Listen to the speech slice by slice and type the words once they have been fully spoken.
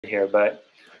here, but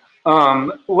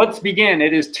let's begin.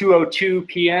 It is 2:02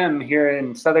 p.m. here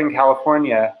in Southern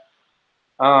California.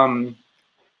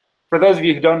 For those of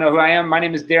you who don't know who I am, my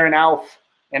name is Darren Alf,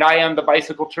 and I am the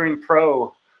Bicycle Touring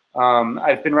Pro.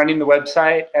 I've been running the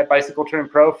website at Bicycle Touring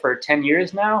Pro for 10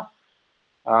 years now.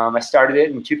 I started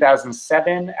it in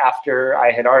 2007 after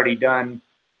I had already done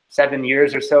 7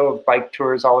 years or so of bike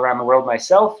tours all around the world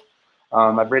myself.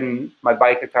 I've ridden my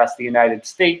bike across the United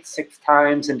States 6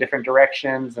 times in different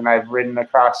directions, and I've ridden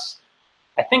across,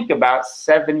 I think, about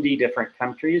 70 different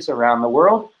countries around the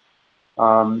world,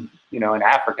 you know, in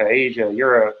Africa, Asia,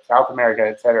 Europe, South America,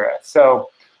 etc.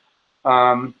 So,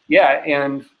 yeah,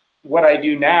 and what I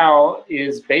do now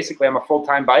is basically I'm a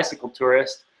full-time bicycle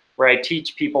tourist where I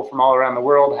teach people from all around the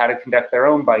world how to conduct their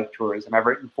own bike tours. And I've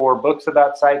written 4 books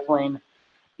about cycling.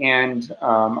 And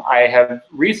I have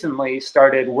recently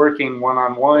started working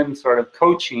one-on-one, sort of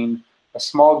coaching a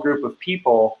small group of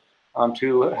people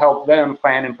to help them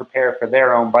plan and prepare for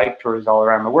their own bike tours all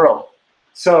around the world.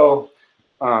 So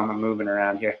I'm moving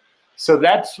around here. So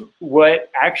that's what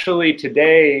actually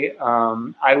today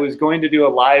I was going to do a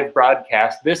live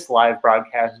broadcast, this live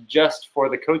broadcast, just for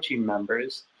the coaching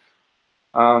members.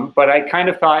 But I kind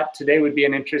of thought today would be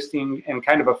an interesting and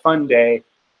kind of a fun day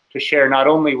to share not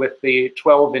only with the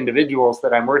 12 individuals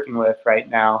that I'm working with right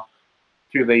now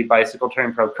through the Bicycle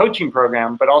Touring Pro coaching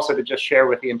program, but also to just share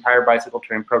with the entire Bicycle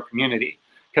Touring Pro community.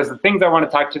 Because the things I want to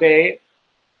talk today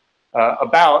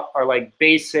about are like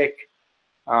basic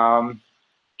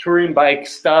touring bike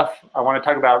stuff. I want to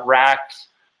talk about racks,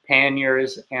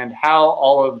 panniers, and how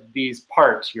all of these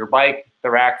parts, your bike, the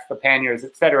racks, the panniers,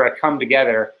 etc., come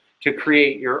together to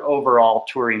create your overall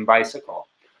touring bicycle.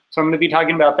 So I'm going to be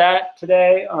talking about that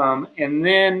today, and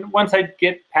then once I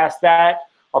get past that,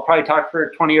 I'll probably talk for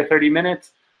 20 or 30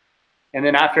 minutes, and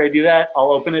then after I do that,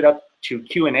 I'll open it up to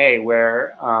Q&A,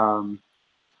 where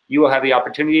you will have the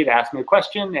opportunity to ask me a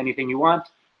question, anything you want,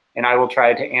 and I will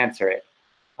try to answer it.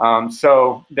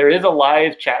 So there is a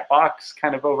live chat box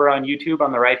kind of over on YouTube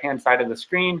on the right-hand side of the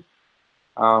screen.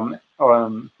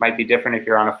 Might be different if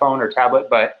you're on a phone or tablet,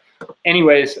 but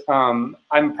anyways,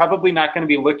 I'm probably not going to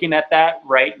be looking at that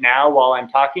right now while I'm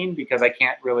talking, because I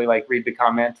can't really like read the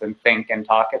comments and think and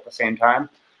talk at the same time.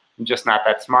 I'm just not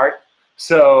that smart.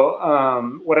 So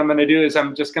what I'm going to do is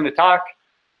I'm just going to talk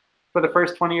for the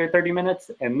first 20 or 30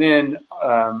 minutes, and then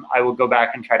I will go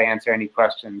back and try to answer any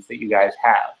questions that you guys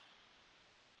have.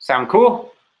 Sound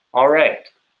cool? All right.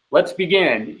 Let's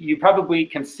begin. You probably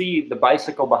can see the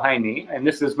bicycle behind me, and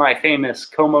this is my famous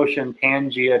Co-Motion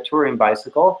Pangea touring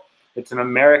bicycle. It's an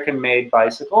American-made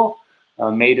bicycle,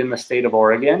 made in the state of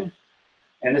Oregon.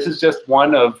 And this is just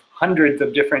one of hundreds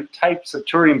of different types of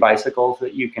touring bicycles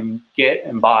that you can get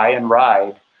and buy and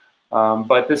ride.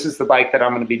 But this is the bike that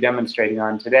I'm going to be demonstrating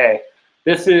on today.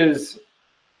 This is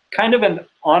kind of an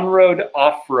on-road,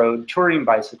 off-road touring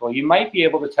bicycle. You might be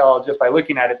able to tell just by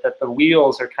looking at it that the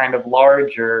wheels are kind of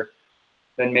larger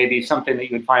than maybe something that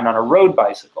you would find on a road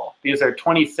bicycle. These are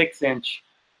 26-inch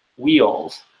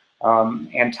wheels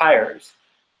and tires,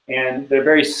 and they're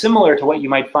very similar to what you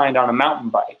might find on a mountain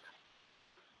bike.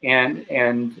 And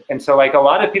so like a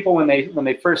lot of people when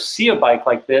they first see a bike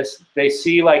like this, they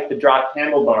see like the drop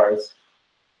handlebars,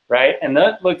 right? And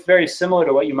that looks very similar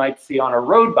to what you might see on a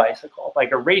road bicycle,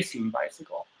 like a racing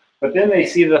bicycle. But then they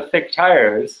see the thick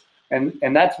tires, and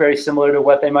that's very similar to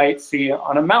what they might see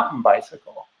on a mountain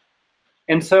bicycle.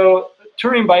 And so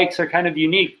touring bikes are kind of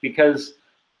unique because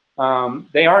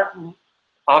they aren't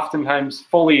oftentimes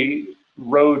fully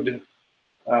road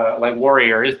like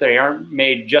warriors. They aren't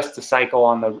made just to cycle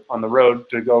on the road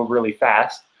to go really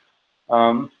fast.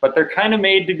 But they're kind of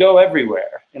made to go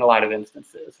everywhere in a lot of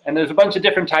instances. And there's a bunch of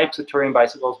different types of touring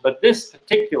bicycles, but this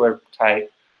particular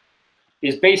type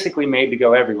is basically made to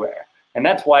go everywhere. And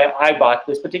that's why I bought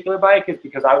this particular bike, is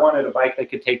because I wanted a bike that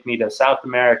could take me to South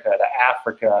America, to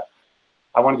Africa.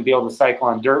 I wanted to be able to cycle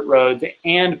on dirt roads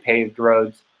and paved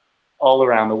roads all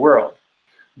around the world.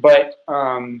 But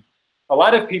a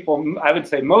lot of people, I would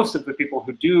say most of the people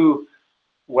who do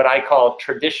what I call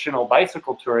traditional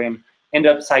bicycle touring, end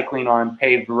up cycling on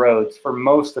paved roads for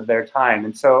most of their time.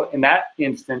 And so in that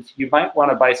instance, you might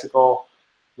want a bicycle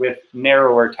with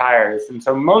narrower tires. And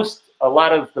so a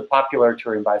lot of the popular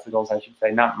touring bicycles, I should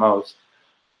say, not most,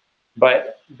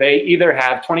 but they either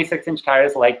have 26-inch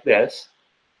tires like this,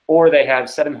 or they have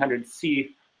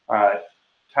 700C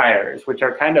tires, which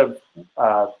are kind of,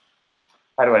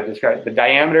 how do I describe it? The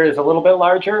diameter is a little bit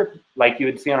larger, like you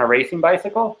would see on a racing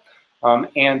bicycle.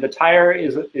 And the tire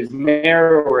is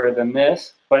narrower than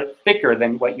this, but thicker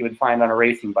than what you would find on a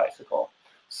racing bicycle.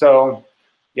 So,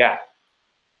 yeah.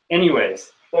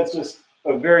 Anyways, let's just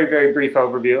a very, very brief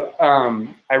overview.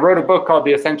 I wrote a book called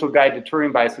The Essential Guide to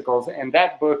Touring Bicycles, and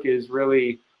that book is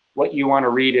really what you want to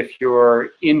read if you're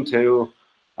into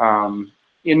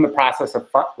in the process of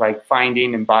like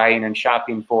finding and buying and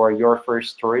shopping for your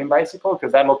first touring bicycle,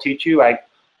 because that'll teach you like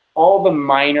all the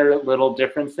minor little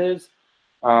differences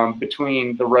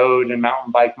between the road and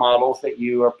mountain bike models that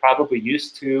you are probably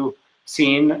used to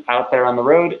seeing out there on the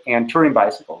road and touring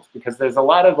bicycles, because there's a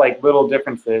lot of like little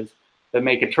differences that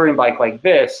make a touring bike like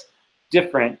this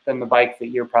different than the bike that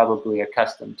you're probably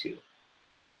accustomed to.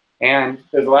 And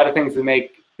there's a lot of things that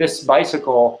make this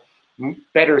bicycle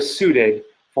better suited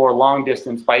for long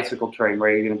distance bicycle touring,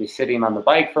 where you're going to be sitting on the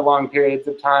bike for long periods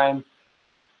of time.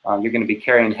 You're going to be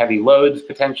carrying heavy loads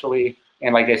potentially.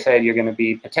 And like I said, you're going to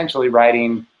be potentially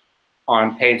riding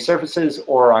on paved surfaces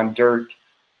or on dirt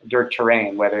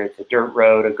terrain, whether it's a dirt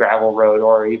road, a gravel road,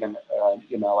 or even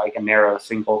you know, like a narrow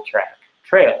single track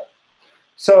trail.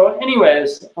 So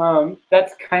anyways,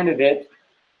 that's kind of it.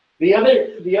 The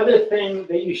other thing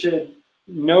that you should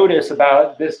notice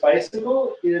about this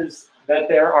bicycle is that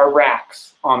there are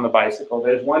racks on the bicycle.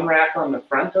 There's one rack on the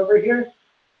front over here,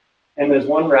 and there's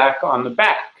one rack on the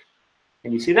back.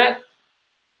 Can you see that?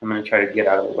 I'm going to try to get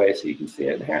out of the way so you can see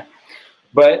it here.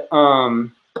 But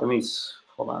let me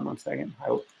hold on one second.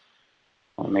 I want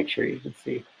to make sure you can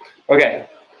see. Okay,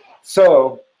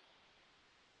 so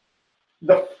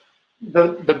the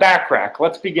back rack.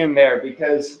 Let's begin there,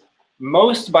 because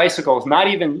most bicycles, not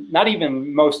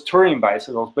even most touring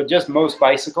bicycles, but just most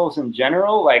bicycles in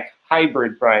general, like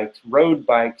hybrid bikes, road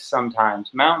bikes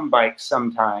sometimes, mountain bikes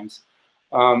sometimes,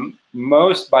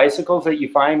 most bicycles that you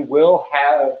find will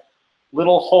have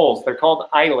little holes. They're called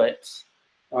eyelets,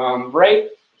 right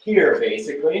here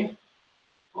basically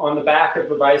on the back of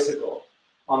the bicycle,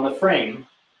 on the frame.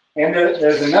 And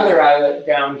there's another eyelet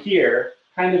down here,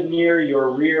 kind of near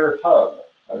your rear hub,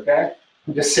 okay?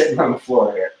 I'm just sitting on the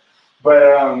floor here.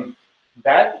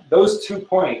 But those 2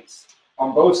 points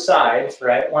on both sides,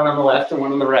 right, one on the left and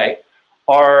one on the right,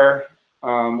 are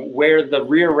where the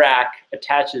rear rack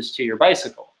attaches to your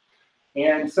bicycle.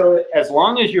 And so as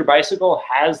long as your bicycle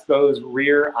has those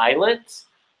rear eyelets,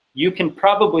 you can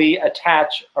probably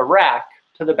attach a rack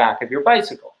to the back of your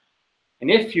bicycle.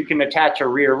 And if you can attach a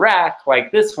rear rack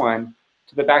like this one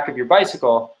to the back of your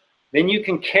bicycle, then you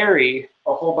can carry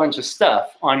a whole bunch of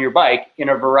stuff on your bike in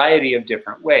a variety of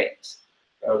different ways,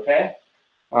 okay?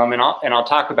 And I'll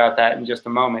talk about that in just a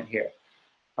moment here.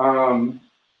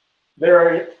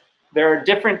 There are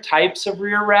different types of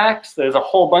rear racks. There's a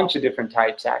whole bunch of different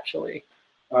types, actually.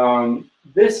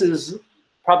 This is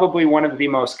probably one of the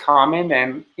most common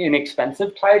and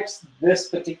inexpensive types. This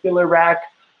particular rack,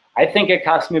 I think it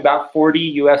cost me about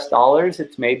 $40 US.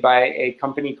 It's made by a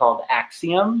company called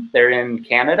Axiom. They're in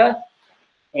Canada.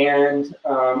 And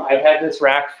I've had this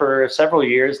rack for several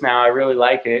years now. I really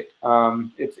like it.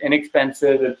 It's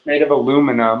inexpensive. It's made of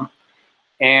aluminum.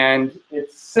 And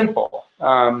it's simple.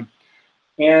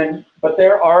 But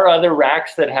there are other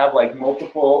racks that have like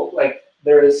multiple, like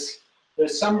there's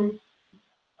some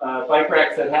bike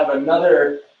racks that have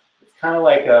another, it's kind of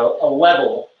like a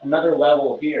level, another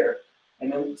level here.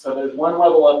 And then, so there's one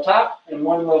level up top and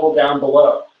one level down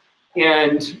below.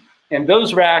 And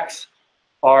those racks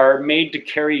are made to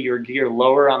carry your gear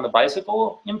lower on the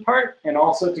bicycle in part, and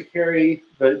also to carry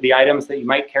the items that you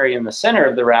might carry in the center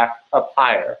of the rack up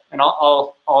higher. And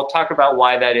I'll talk about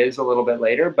why that is a little bit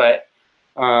later, but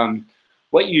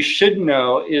what you should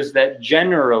know is that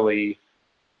generally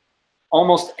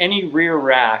almost any rear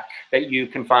rack that you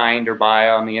can find or buy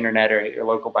on the internet or at your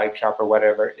local bike shop or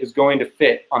whatever is going to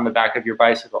fit on the back of your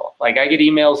bicycle. Like I get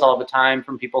emails all the time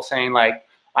from people saying like,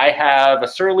 I have a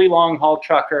surly long haul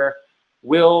trucker,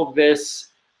 will this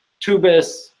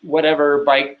tubus whatever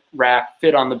bike rack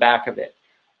fit on the back of it?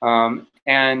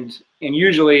 And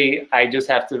usually I just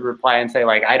have to reply and say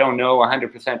like, I don't know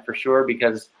 100% for sure,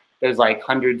 because there's like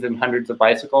hundreds and hundreds of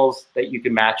bicycles that you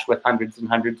can match with hundreds and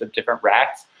hundreds of different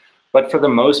racks. But for the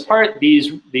most part,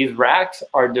 these racks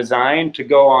are designed to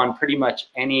go on pretty much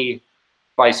any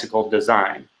bicycle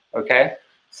design, okay?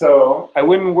 So I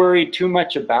wouldn't worry too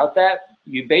much about that.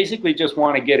 You basically just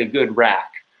want to get a good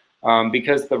rack,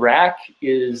 because the rack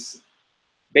is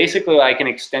basically like an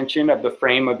extension of the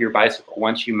frame of your bicycle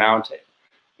once you mount it.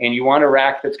 And you want a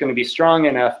rack that's going to be strong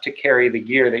enough to carry the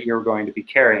gear that you're going to be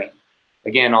carrying.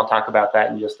 Again, I'll talk about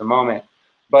that in just a moment.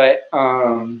 But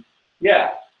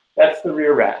yeah, that's the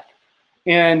rear rack.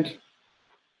 And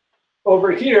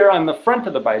over here on the front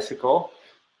of the bicycle,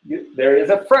 there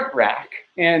is a front rack.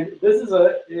 And this is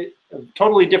a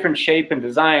totally different shape and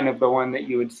design of the one that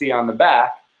you would see on the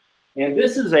back. And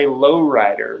this is a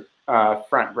lowrider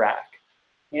front rack.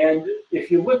 And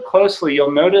if you look closely,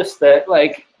 you'll notice that,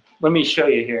 like, let me show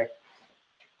you here.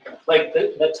 Like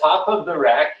the top of the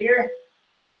rack here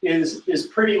is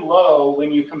pretty low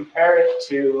when you compare it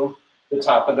to the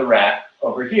top of the rack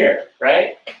over here,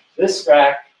 right? This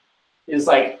rack is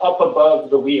like up above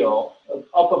the wheel,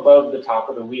 up above the top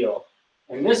of the wheel.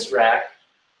 And this rack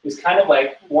is kind of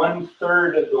like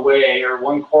 1/3 of the way or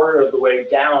 1/4 of the way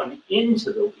down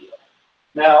into the wheel.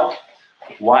 Now,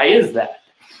 why is that?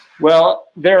 Well,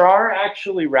 there are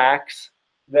actually front racks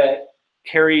that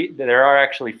carry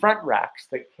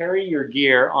your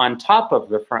gear on top of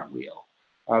the front wheel,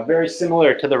 very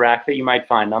similar to the rack that you might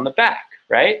find on the back,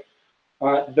 right?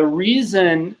 The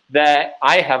reason that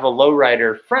I have a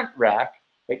lowrider front rack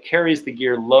that carries the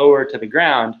gear lower to the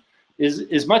ground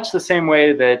is much the same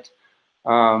way that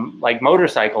like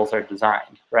motorcycles are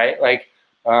designed, right? Like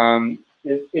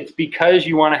it's because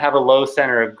you want to have a low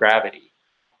center of gravity,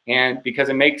 and because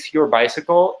it makes your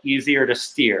bicycle easier to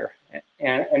steer,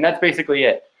 and that's basically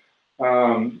it.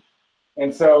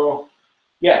 And so,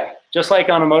 yeah, just like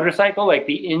on a motorcycle, like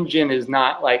the engine is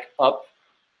not like up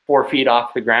 4 feet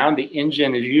off the ground. The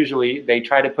engine is usually, they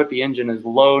try to put the engine as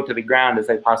low to the ground as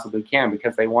they possibly can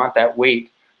because they want that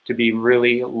weight to be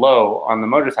really low on the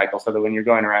motorcycle so that when you're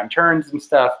going around turns and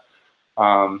stuff,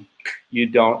 you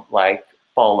don't like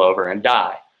fall over and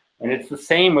die. And it's the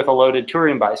same with a loaded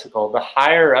touring bicycle. The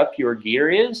higher up your gear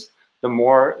is, the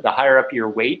higher up your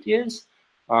weight is,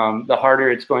 the harder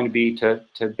it's going to be to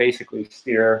basically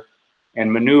steer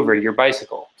and maneuver your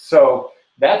bicycle. So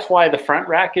that's why the front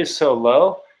rack is so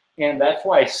low, and that's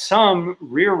why some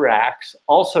rear racks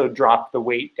also drop the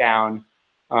weight down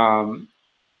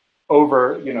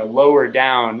over, lower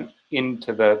down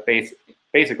into the base,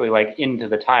 basically like into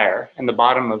the tire, and the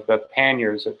bottom of the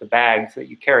panniers of the bags that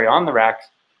you carry on the racks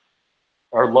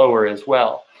are lower as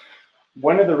well.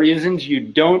 One of the reasons you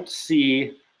don't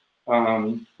see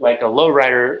like a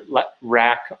lowrider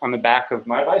rack on the back of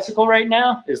my bicycle right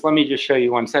now is, let me just show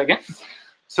you 1 second.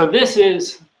 So this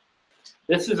is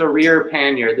a rear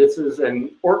pannier. This is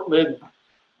an Ortlib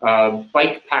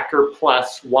Bike Packer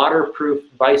Plus waterproof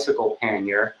bicycle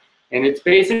pannier. And it's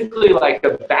basically like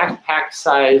a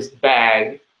backpack-sized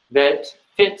bag that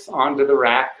fits onto the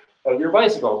rack of your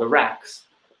bicycle, the racks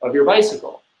of your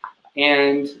bicycle.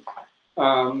 And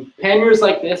panniers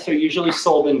like this are usually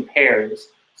sold in pairs.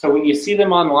 So when you see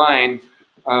them online,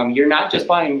 you're not just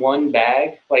buying one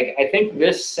bag. Like, I think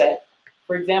this set,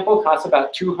 for example, costs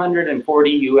about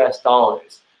 $240 US.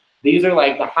 These are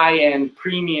like the high-end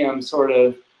premium sort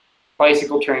of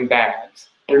bicycle touring bags.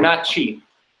 They're not cheap.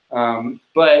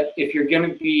 But if you're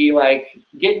gonna be like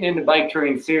getting into bike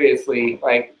touring seriously,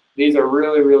 like these are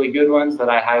really, really good ones that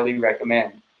I highly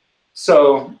recommend.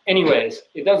 So anyways,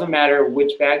 it doesn't matter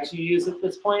which bags you use at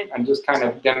this point. I'm just kind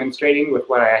of demonstrating with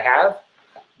what I have.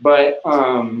 But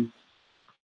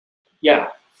yeah,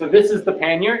 so this is the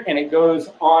pannier, and it goes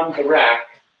on the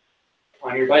rack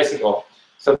on your bicycle.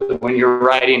 So that when you're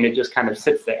riding, it just kind of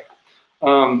sits there.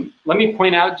 Let me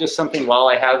point out just something while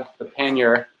I have the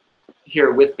pannier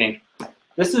here with me.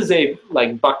 This is a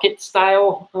like bucket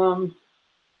style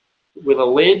with a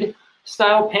lid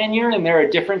style pannier, and there are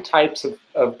different types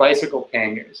of bicycle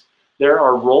panniers. There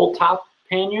are roll top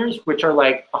panniers, which are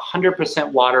like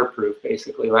 100% waterproof,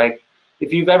 basically. Like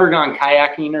if you've ever gone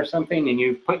kayaking or something and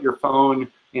you've put your phone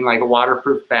in like a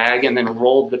waterproof bag and then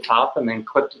rolled the top and then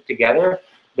clipped it together,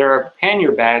 there are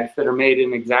pannier bags that are made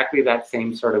in exactly that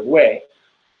same sort of way.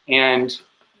 And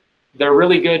they're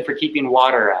really good for keeping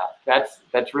water out.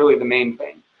 That's really the main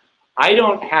thing. I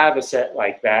don't have a set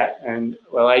like that, and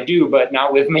well, I do, but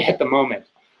not with me at the moment.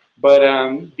 But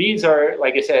these are,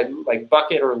 like I said, like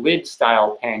bucket or lid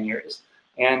style panniers.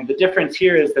 And the difference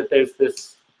here is that there's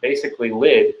this basically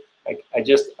lid. Like I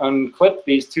just unclip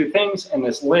these two things, and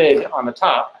this lid on the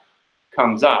top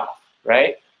comes off,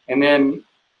 right? And then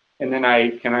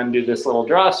I can undo this little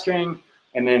drawstring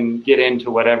and then get into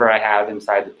whatever I have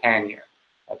inside the pannier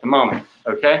at the moment,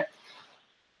 okay?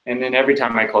 And then every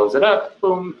time I close it up,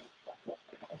 boom,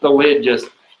 the lid just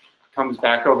comes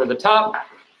back over the top,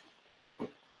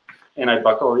 and I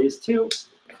buckle these two,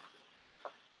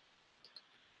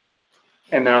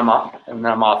 and then I'm off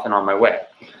and on my way.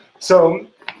 So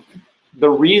the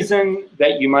reason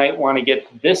that you might want to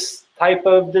get this type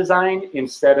of design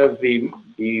instead of the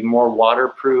more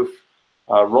waterproof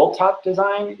roll top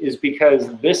design is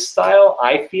because this style,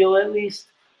 I feel at least,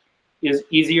 is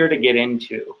easier to get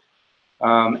into.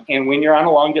 And when you're on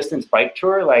a long distance bike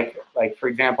tour, like for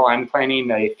example, I'm planning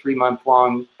a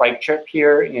 3-month-long bike trip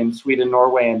here in Sweden,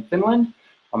 Norway, and Finland.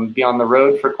 I'm gonna be on the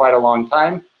road for quite a long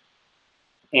time.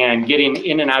 And getting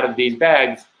in and out of these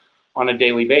bags on a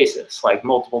daily basis, like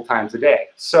multiple times a day.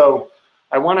 So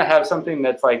I want to have something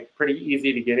that's like pretty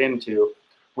easy to get into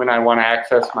when I want to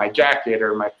access my jacket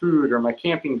or my food or my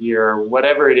camping gear or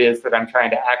whatever it is that I'm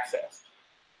trying to access.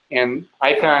 And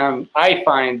I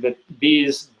find that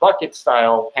these bucket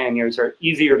style panniers are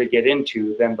easier to get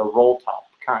into than the roll top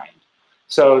kind.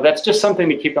 So that's just something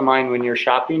to keep in mind when you're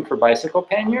shopping for bicycle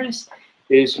panniers,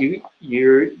 is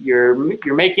you're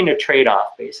making a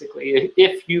trade-off basically.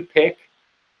 If you pick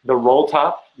the roll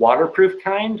top waterproof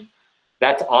kind,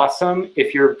 that's awesome.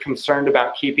 If you're concerned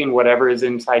about keeping whatever is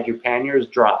inside your panniers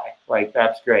dry, like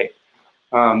that's great.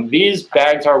 These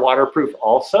bags are waterproof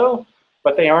also,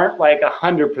 but they aren't like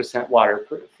 100%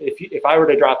 waterproof. If I were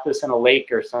to drop this in a lake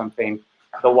or something,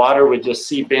 the water would just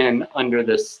seep in under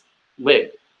this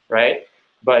lid, right?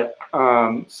 But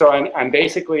so I'm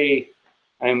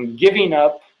giving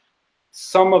up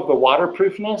some of the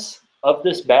waterproofness of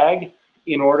this bag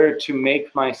in order to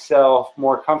make myself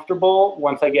more comfortable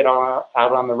once I get out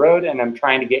on the road and I'm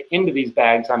trying to get into these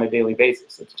bags on a daily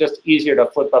basis. It's just easier to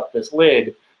flip up this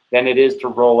lid than it is to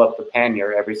roll up the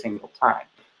pannier every single time.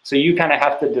 So you kind of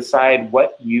have to decide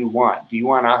what you want. Do you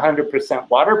want 100%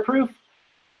 waterproof,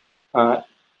 100%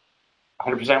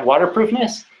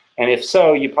 waterproofness? And if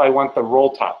so, you probably want the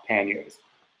roll top panniers.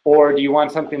 Or do you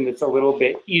want something that's a little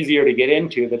bit easier to get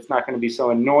into, that's not going to be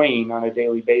so annoying on a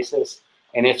daily basis?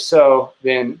 And if so,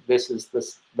 then this is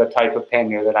the type of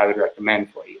pannier that I would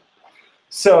recommend for you.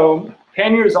 So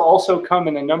panniers also come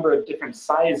in a number of different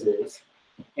sizes.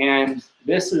 And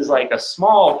this is like a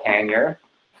small pannier.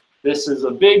 This is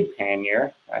a big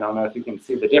pannier. I don't know if you can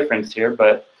see the difference here,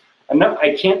 but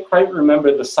I can't quite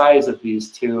remember the size of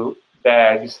these two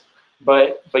bags.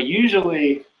 But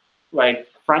usually, like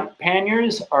front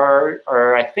panniers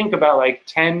are I think about like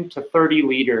 10 to 30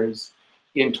 liters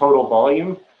in total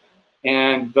volume.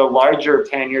 And the larger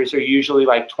panniers are usually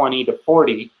like 20 to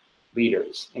 40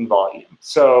 liters in volume.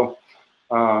 So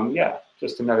yeah,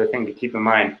 just another thing to keep in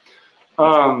mind.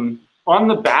 On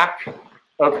the back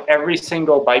of every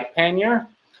single bike pannier,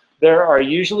 there are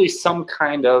usually some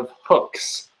kind of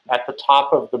hooks at the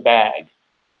top of the bag.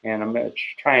 And I'm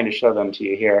trying to show them to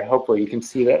you here. Hopefully you can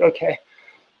see that okay.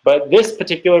 But this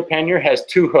particular pannier has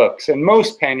two hooks, and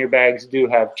most pannier bags do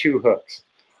have two hooks.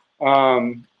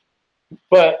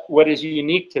 But what is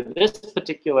unique to this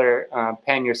particular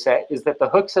pannier set is that the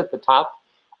hooks at the top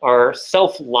are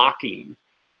self-locking.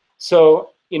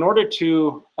 So in order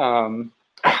to,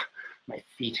 my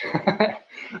feet,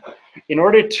 in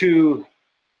order to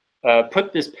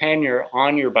put this pannier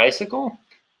on your bicycle,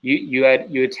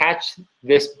 you attach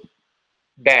this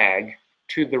bag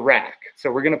to the rack. So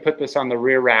we're going to put this on the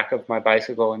rear rack of my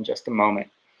bicycle in just a moment.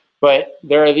 But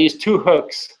there are these two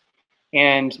hooks.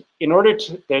 And in order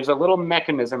to, there's a little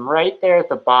mechanism right there at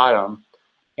the bottom,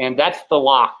 and that's the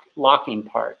locking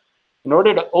part. In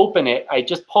order to open it, I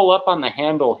just pull up on the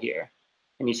handle here.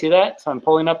 Can you see that? So I'm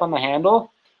pulling up on the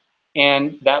handle,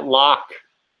 and that lock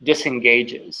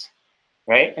disengages,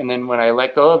 right? And then when I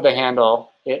let go of the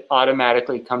handle, it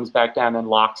automatically comes back down and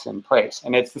locks in place.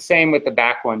 And it's the same with the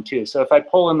back one too. So if I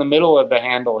pull in the middle of the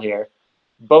handle here,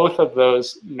 both of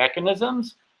those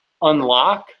mechanisms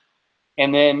unlock.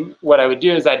 And then what I would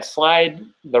do is I'd slide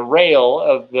the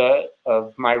rail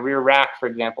of my rear rack, for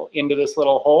example, into this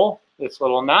little hole, this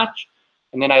little notch,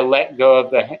 and then I let go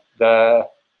of the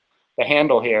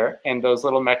handle here, and those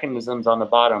little mechanisms on the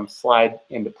bottom slide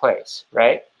into place,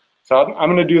 right? So I'm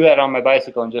going to do that on my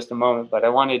bicycle in just a moment, but I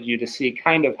wanted you to see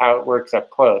kind of how it works up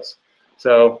close.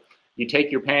 So you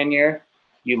take your pannier,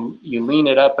 you lean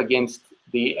it up against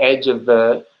the edge of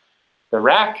the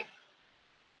rack.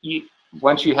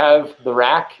 Once you have the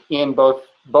rack in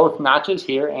both notches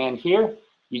here and here,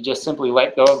 you just simply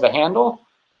let go of the handle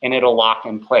and it'll lock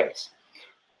in place.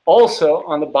 Also,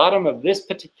 on the bottom of this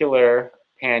particular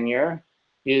pannier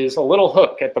is a little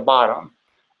hook at the bottom.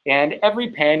 And every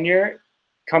pannier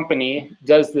company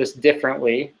does this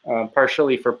differently,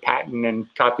 partially for patent and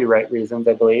copyright reasons,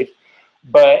 I believe.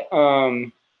 But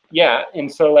yeah, and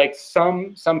so like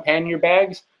some pannier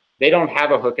bags, they don't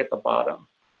have a hook at the bottom.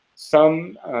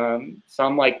 Some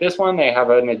like this one, they have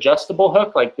an adjustable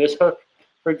hook, like this hook,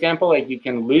 for example, like you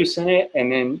can loosen it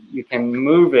and then you can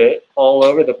move it all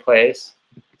over the place.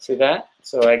 See that?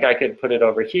 So like I could put it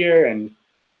over here and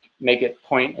make it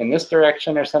point in this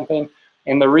direction or something.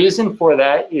 And the reason for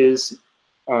that is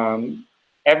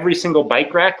every single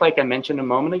bike rack, like I mentioned a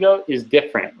moment ago, is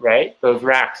different, right? Those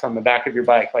racks on the back of your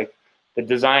bike, like the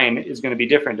design is going to be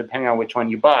different depending on which one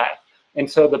you buy. And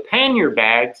so the pannier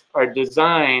bags are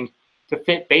designed to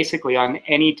fit basically on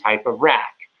any type of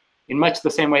rack. In much the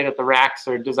same way that the racks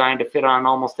are designed to fit on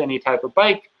almost any type of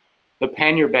bike, the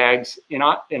pannier bags, in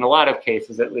a lot of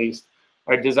cases at least,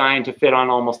 are designed to fit on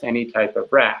almost any type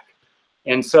of rack.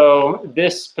 And so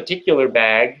this particular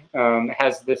bag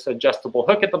has this adjustable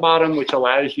hook at the bottom, which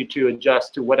allows you to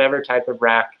adjust to whatever type of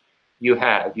rack you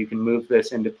have. You can move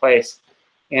this into place.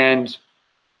 And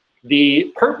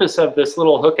the purpose of this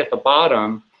little hook at the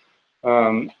bottom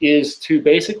is to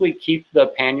basically keep the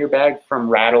pannier bag from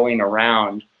rattling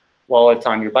around while it's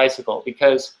on your bicycle.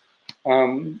 Because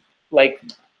like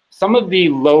some of the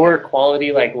lower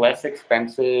quality, like less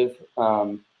expensive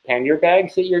pannier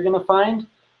bags that you're gonna find,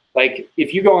 like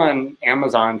if you go on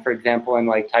Amazon, for example, and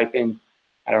like type in,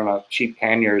 I don't know, cheap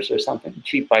panniers or something,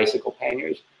 cheap bicycle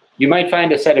panniers, you might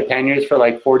find a set of panniers for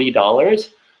like $40.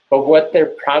 But what they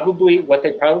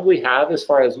probably have as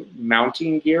far as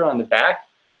mounting gear on the back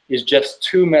is just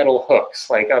 2 metal hooks,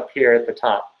 like up here at the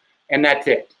top, and that's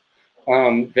it.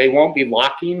 They won't be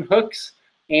locking hooks,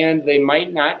 and they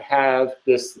might not have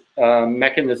this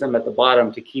mechanism at the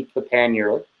bottom to keep the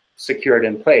pannier secured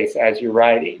in place as you're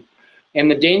riding. And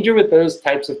the danger with those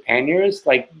types of panniers,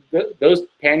 like those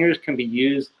panniers can be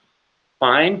used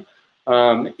fine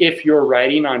if you're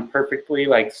riding on perfectly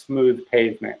like smooth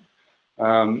pavement.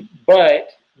 But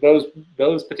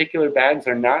those particular bags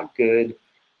are not good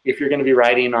if you're going to be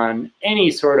riding on any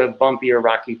sort of bumpy or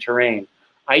rocky terrain.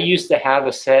 I used to have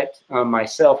a set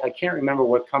myself. I can't remember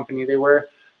what company they were,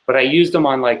 but I used them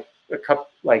on like a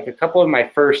couple of my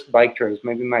first bike tours,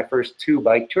 maybe my first 2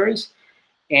 bike tours.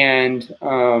 And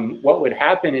what would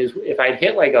happen is if I'd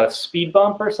hit like a speed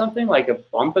bump or something, like a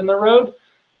bump in the road,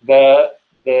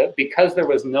 because there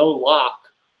was no lock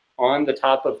on the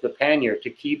top of the pannier to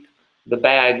keep the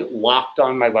bag locked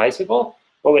on my bicycle,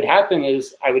 what would happen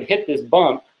is I would hit this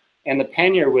bump and the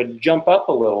pannier would jump up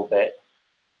a little bit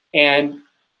and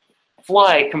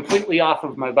fly completely off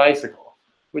of my bicycle,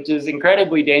 which is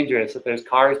incredibly dangerous if there's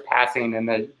cars passing and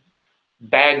the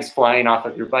bag's flying off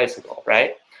of your bicycle,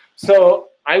 right? So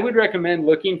I would recommend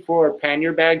looking for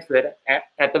pannier bags that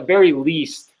at the very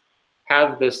least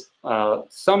have this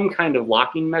some kind of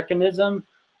locking mechanism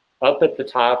up at the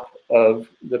top of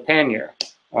the pannier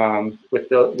with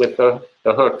the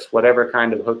hooks, whatever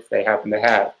kind of hooks they happen to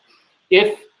have.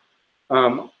 If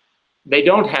they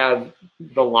don't have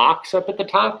the locks up at the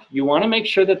top, you want to make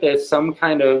sure that there's some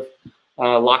kind of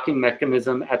locking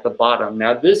mechanism at the bottom.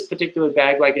 Now this particular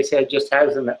bag, like I said, just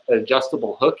has an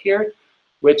adjustable hook here,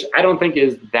 which I don't think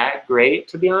is that great,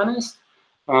 to be honest.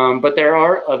 But there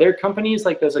are other companies,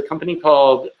 like there's a company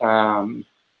called, I'm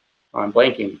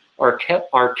blanking,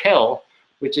 Arkel,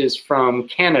 which is from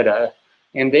Canada,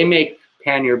 and they make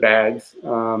pannier bags.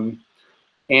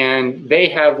 And they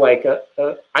have like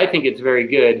I think it's very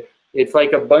good. It's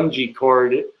like a bungee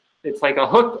cord. It's like a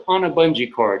hook on a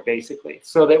bungee cord, basically.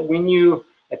 So that when you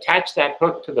attach that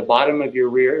hook to the bottom of your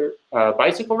rear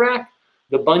bicycle rack,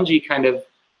 the bungee kind of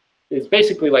is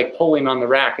basically like pulling on the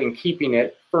rack and keeping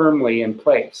it firmly in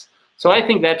place. So I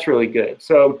think that's really good.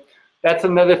 So that's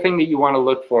another thing that you want to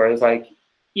look for is like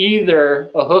either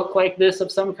a hook like this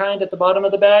of some kind at the bottom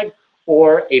of the bag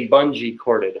or a bungee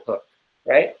corded hook,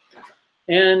 right?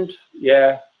 And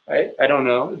yeah, I don't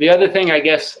know. The other thing I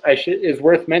guess is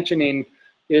worth mentioning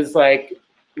is like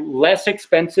less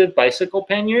expensive bicycle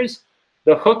panniers.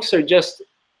 The hooks are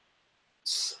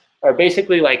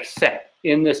basically like set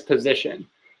in this position.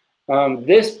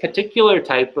 This particular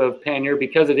type of pannier,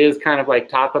 because it is kind of like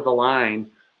top of the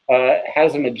line,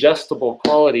 has an adjustable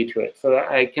quality to it. So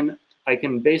I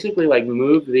can basically like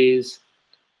move these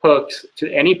hooks to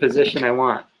any position I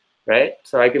want, right?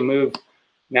 So I can move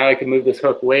this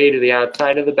hook way to the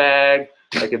outside of the bag.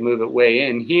 I can move it way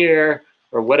in here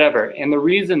or whatever. And the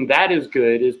reason that is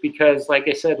good is because, like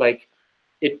I said, like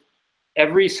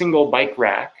every single bike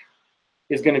rack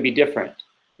is going to be different.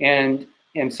 And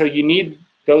so you need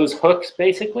those hooks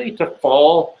basically to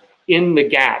fall in the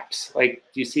gaps. Like,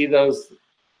 do you see those?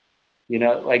 You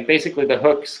know, like basically the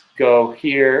hooks go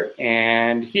here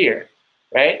and here,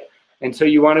 right? And so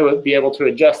you want to be able to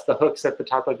adjust the hooks at the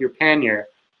top of your pannier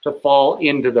to fall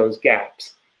into those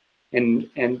gaps. And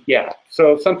yeah,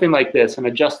 so something like this, an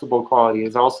adjustable quality,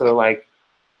 is also like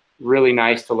really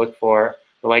nice to look for.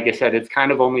 But like I said, it's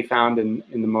kind of only found in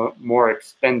the more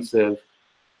expensive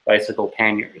bicycle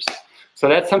panniers. So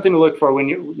that's something to look for when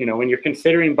when you're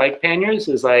considering bike panniers.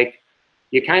 Is like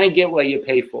you kind of get what you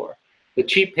pay for. The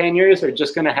cheap panniers are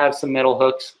just going to have some metal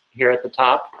hooks here at the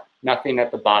top, nothing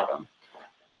at the bottom.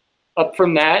 Up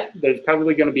from that, there's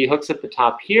probably going to be hooks at the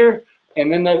top here,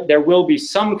 and then there will be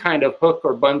some kind of hook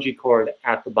or bungee cord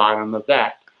at the bottom of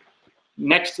that.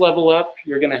 Next level up,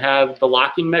 you're going to have the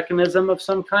locking mechanism of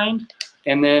some kind,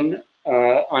 and then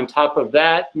on top of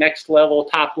that, next level,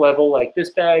 top level, like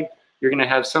this bag, you're going to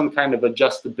have some kind of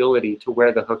adjustability to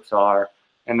where the hooks are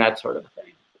and that sort of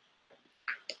thing.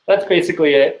 That's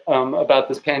basically it about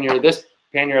this pannier. This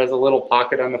pannier has a little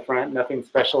pocket on the front, nothing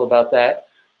special about that.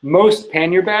 Most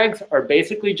pannier bags are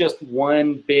basically just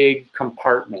one big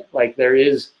compartment. Like there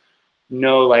is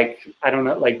no, like, I don't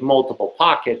know, like multiple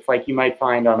pockets like you might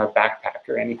find on a backpack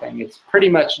or anything. It's pretty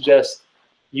much just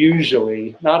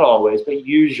usually, not always, but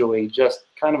usually just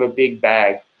kind of a big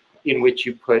bag in which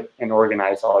you put and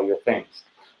organize all your things.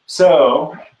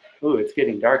 So, ooh, it's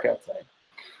getting dark outside.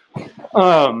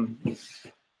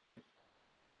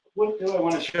 What do I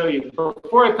want to show you?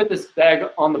 Before I put this bag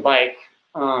on the bike,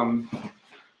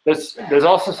 there's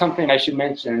also something I should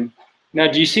mention.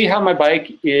 Now, do you see how my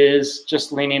bike is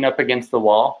just leaning up against the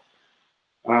wall?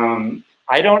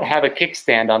 I don't have a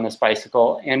kickstand on this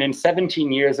bicycle, and in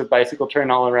 17 years of bicycle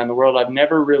touring all around the world, I've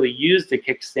never really used a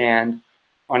kickstand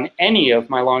on any of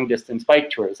my long distance bike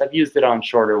tours. I've used it on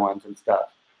shorter ones and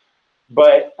stuff.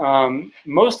 But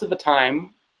most of the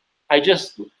time, I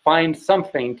just find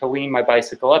something to lean my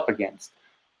bicycle up against.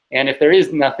 And if there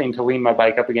is nothing to lean my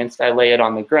bike up against, I lay it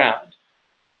on the ground.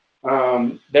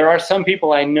 There are some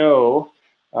people I know,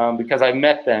 because I've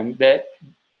met them, that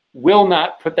will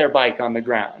not put their bike on the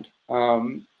ground.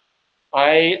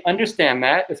 I understand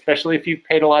that, especially if you've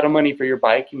paid a lot of money for your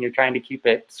bike and you're trying to keep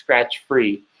it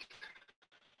scratch-free.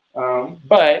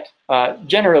 But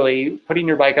generally, putting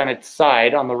your bike on its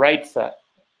side, on the right side,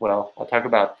 well, I'll talk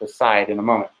about the side in a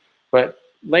moment, but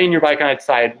laying your bike on its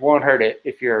side won't hurt it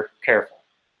if you're careful.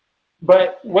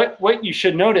 But what you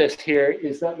should notice here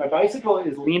is that my bicycle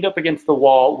is leaned up against the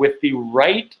wall with the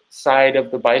right side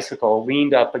of the bicycle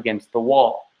leaned up against the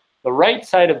wall. The right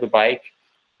side of the bike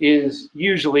is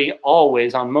usually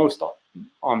always on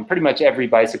pretty much every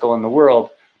bicycle in the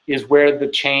world is where the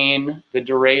chain, the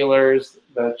derailleurs,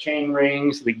 the chain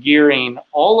rings, the gearing,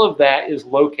 all of that is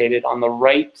located on the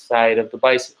right side of the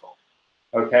bicycle,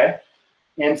 okay?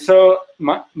 And so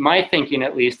my thinking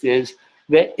at least is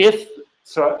that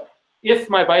if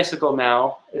my bicycle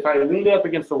now, if I leaned it up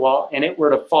against the wall and it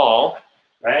were to fall,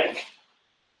 right?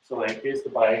 So like here's the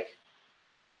bike.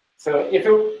 So if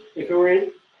it were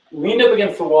leaned up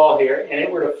against the wall here and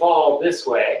it were to fall this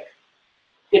way,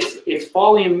 it's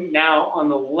falling now on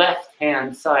the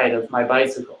left-hand side of my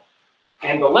bicycle.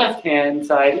 And the left-hand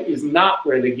side is not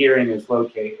where the gearing is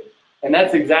located. And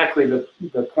that's exactly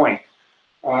the point.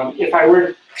 If I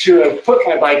were to have put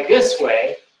my bike this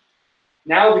way,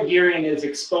 now the gearing is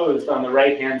exposed on the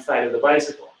right-hand side of the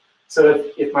bicycle. So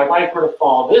if my bike were to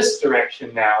fall this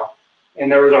direction now, and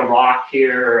there was a rock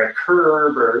here or a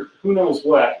curb or who knows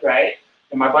what, right?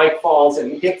 And my bike falls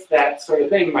and hits that sort of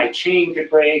thing, my chain could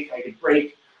break, I could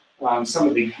break some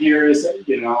of the gears,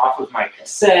 off of my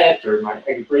cassette, or I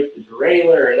could break the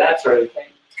derailleur or that sort of thing.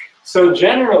 So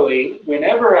generally,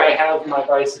 whenever I have my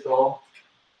bicycle,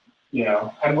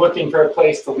 I'm looking for a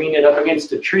place to lean it up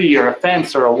against a tree or a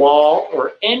fence or a wall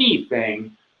or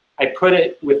anything, I put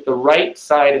it with the right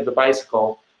side of the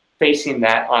bicycle facing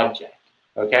that object,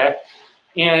 okay?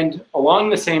 And along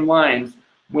the same lines,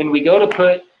 when we go to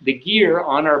put the gear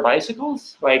on our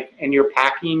bicycles, and you're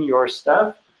packing your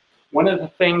stuff, one of the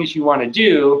things you want to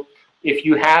do, if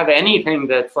you have anything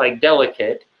that's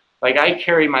delicate, I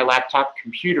carry my laptop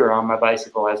computer on my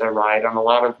bicycle as I ride on a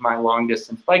lot of my long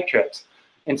distance bike trips.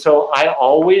 And so I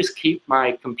always keep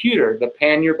my computer, the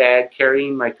pannier bag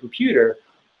carrying my computer,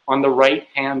 on the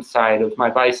right-hand side of my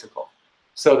bicycle.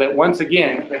 So that once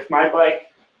again, if my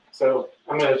bike, so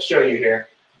I'm going to show you here.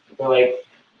 So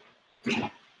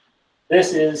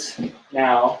this is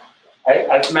now,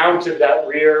 I've mounted that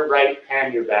rear right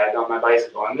pannier bag on my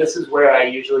bicycle, and this is where I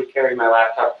usually carry my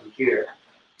laptop computer.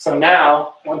 So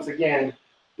now, once again,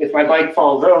 if my bike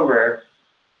falls over,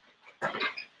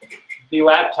 the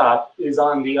laptop is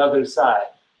on the other side,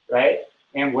 right?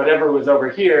 And whatever was over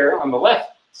here on the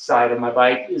left side of my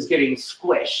bike is getting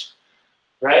squished,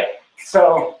 right?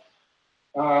 So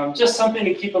just something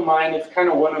to keep in mind. It's kind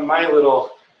of one of my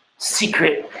little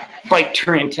secret bike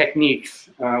touring techniques.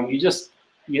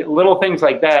 You little things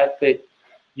like that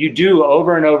you do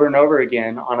over and over and over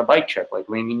again on a bike trip, like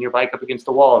leaning your bike up against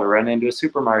a wall to run into a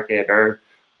supermarket, or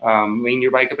lean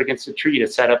your bike up against a tree to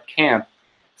set up camp.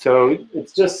 So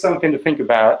it's just something to think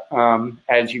about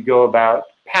as you go about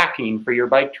packing for your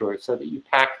bike tour, so that you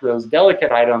pack those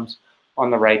delicate items on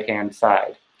the right-hand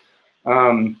side.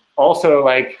 Also,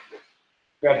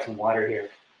 grab some water here.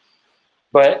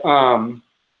 But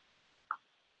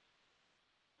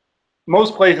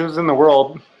most places in the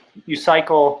world, you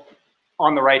cycle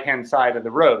on the right-hand side of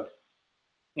the road,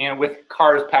 and with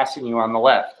cars passing you on the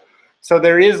left. So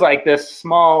there is this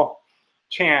small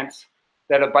chance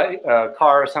that a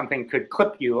car or something could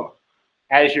clip you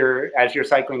as you're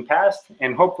cycling past,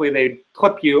 and hopefully they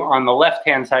clip you on the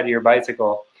left-hand side of your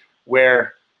bicycle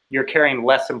where you're carrying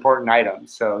less important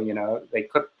items. So, you know, they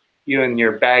clip you in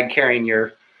your bag carrying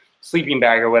your sleeping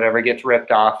bag or whatever gets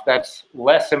ripped off. That's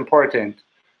less important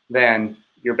than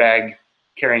your bag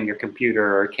carrying your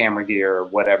computer or camera gear or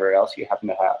whatever else you happen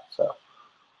to have. So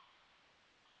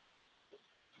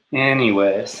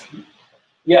anyways,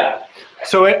 yeah,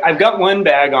 so I've got one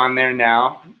bag on there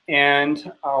now,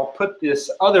 and I'll put this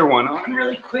other one on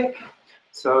really quick.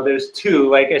 So there's two,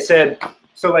 like I said.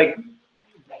 So like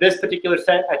this particular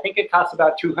set, I think it costs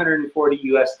about $240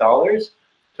 US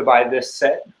to buy this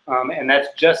set, and that's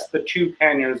just the two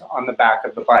panniers on the back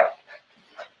of the bike.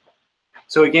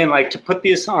 So again, like to put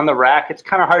this on the rack, it's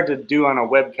kind of hard to do on a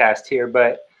webcast here,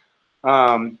 but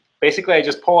basically I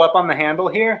just pull up on the handle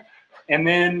here, and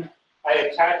then I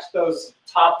attach those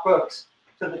top hooks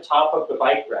to the top of the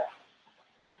bike rack.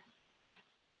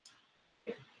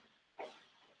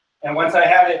 And once I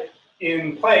have it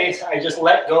in place, I just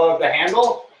let go of the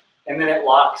handle, and then it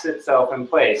locks itself in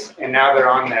place. And now they're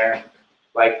on there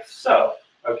like so,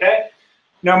 okay?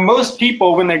 Now most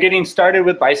people, when they're getting started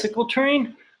with bicycle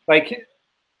touring, like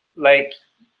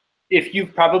if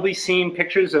you've probably seen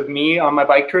pictures of me on my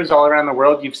bike tours all around the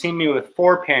world, you've seen me with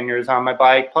 4 panniers on my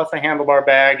bike, plus a handlebar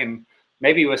bag, and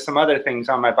maybe with some other things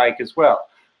on my bike as well.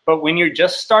 But when you're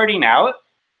just starting out,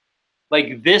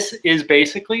 like this is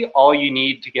basically all you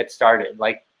need to get started.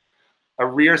 Like a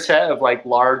rear set of like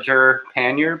larger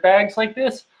pannier bags like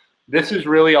this is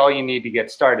really all you need to get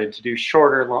started to do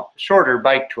shorter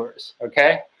bike tours,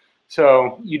 okay?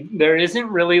 So there isn't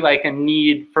really like a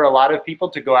need for a lot of people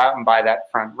to go out and buy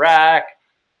that front rack,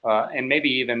 and maybe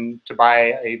even to buy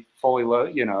a fully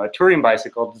a touring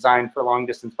bicycle designed for long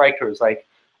distance bike tours. Like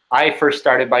I first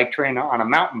started bike touring on a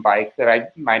mountain bike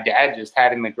that my dad just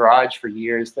had in the garage for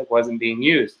years that wasn't being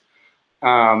used.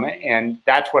 And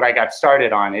that's what I got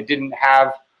started on. It didn't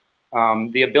have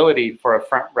the ability for a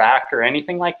front rack or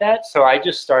anything like that. So I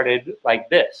just started like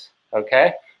this,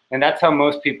 okay? And that's how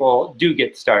most people do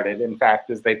get started, in fact,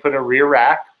 is they put a rear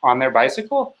rack on their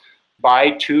bicycle,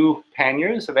 buy 2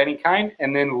 panniers of any kind,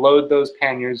 and then load those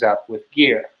panniers up with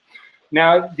gear.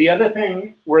 Now, the other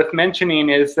thing worth mentioning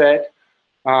is that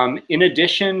in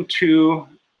addition to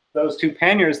those 2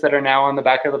 panniers that are now on the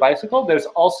back of the bicycle, there's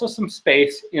also some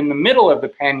space in the middle of the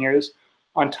panniers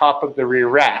on top of the rear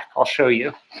rack. I'll show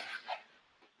you.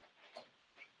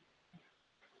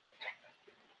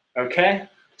 Okay,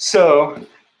 so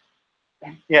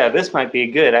yeah, this might be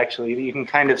good actually. You can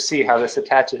kind of see how this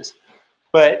attaches.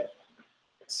 But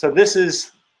so this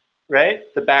is,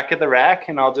 right, the back of the rack,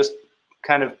 and I'll just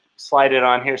kind of slide it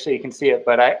on here so you can see it.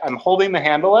 But I'm holding the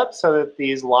handle up so that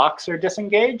these locks are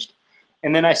disengaged,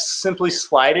 and then I simply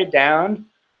slide it down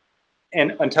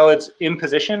and until it's in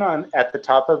position at the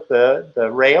top of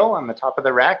the rail on the top of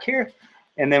the rack here.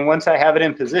 And then once I have it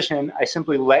in position, I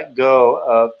simply let go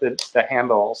of the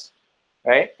handles,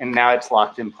 right? And now it's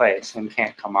locked in place and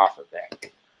can't come off of there.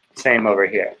 Same over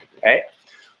here, right?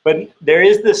 But there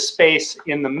is this space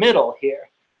in the middle here.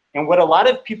 And what a lot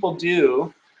of people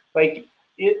do, like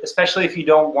especially if you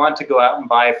don't want to go out and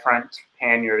buy front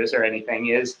panniers or anything,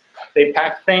 is they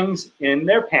pack things in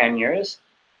their panniers,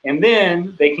 and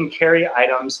then they can carry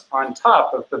items on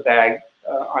top of the bag,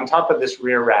 on top of this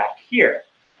rear rack here.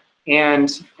 And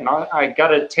I got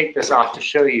to take this off to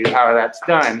show you how that's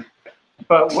done.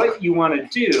 But what you want to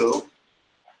do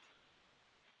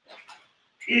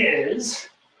is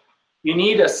you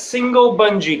need a single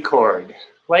bungee cord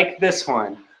like this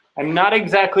one. I'm not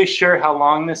exactly sure how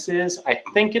long this is. I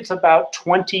think it's about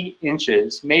 20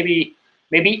 inches, maybe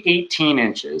 18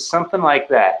 inches, something like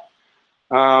that.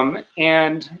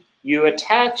 And you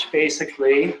attach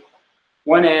basically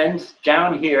one end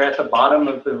down here at the bottom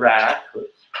of the rack,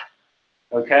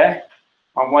 okay,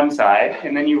 on one side,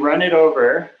 and then you run it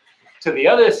over to the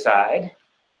other side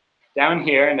down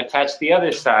here and attach the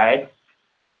other side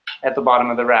at the bottom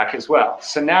of the rack as well.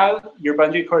 So now your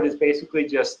bungee cord is basically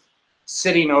just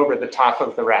sitting over the top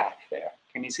of the rack there.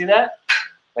 Can you see that?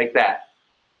 Like that.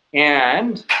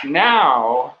 And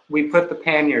now we put the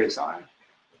panniers on.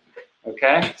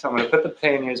 Okay, so I'm going to put the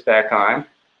panniers back on.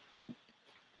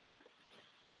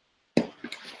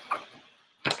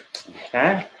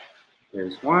 Okay,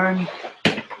 here's one.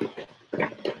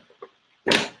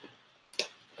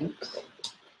 Oops.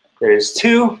 There's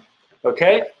two.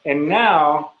 Okay, and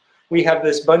now we have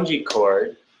this bungee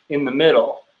cord in the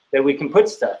middle that we can put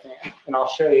stuff in, and I'll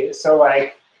show you. So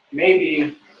like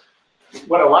maybe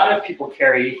what a lot of people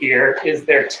carry here is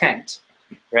their tent,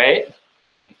 right?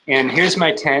 And here's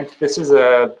my tent. This is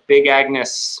a Big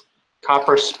Agnes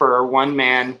copper spur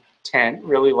one-man tent,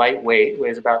 really lightweight,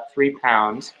 weighs about 3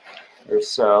 pounds or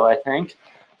so, I think.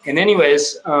 And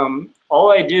anyways,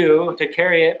 all I do to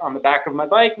carry it on the back of my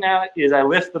bike now is I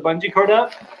lift the bungee cord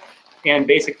up and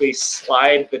basically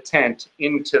slide the tent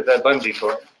into the bungee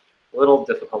cord. A little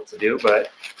difficult to do, but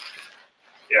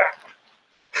yeah,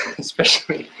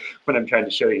 especially when I'm trying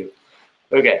to show you.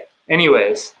 Okay,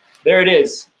 anyways, there it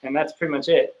is, and that's pretty much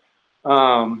it.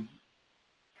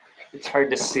 It's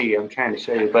hard to see, I'm trying to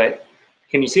show you, but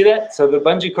can you see that? So the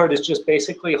bungee cord is just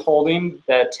basically holding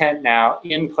the tent now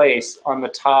in place on the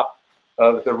top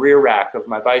of the rear rack of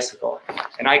my bicycle.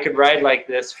 And I could ride like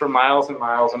this for miles and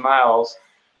miles and miles,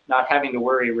 not having to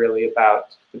worry really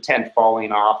about the tent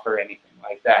falling off or anything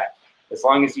like that, as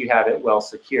long as you have it well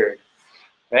secured,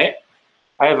 right?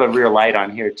 I have a rear light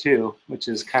on here too, which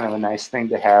is kind of a nice thing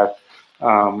to have.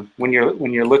 When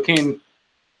you're looking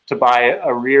to buy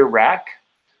a rear rack,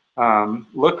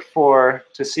 look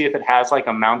to see if it has like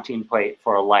a mounting plate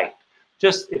for a light.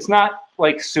 It's not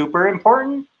like super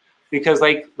important, because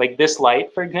like this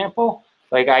light, for example,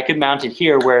 like I could mount it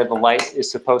here where the light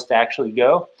is supposed to actually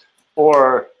go,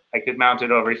 or I could mount it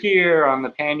over here on the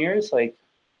panniers. Like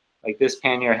this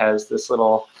pannier has this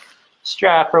little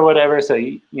strap or whatever, so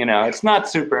you know, it's not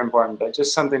super important, but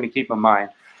just something to keep in mind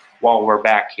while we're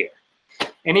back here.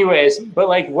 Anyways, but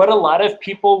like what a lot of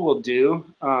people will do,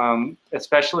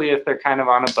 especially if they're kind of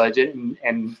on a budget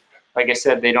and like I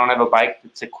said, they don't have a bike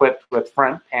that's equipped with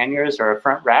front panniers or a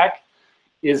front rack,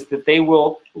 is that they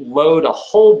will load a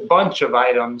whole bunch of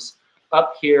items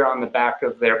up here on the back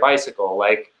of their bicycle.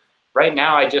 Like right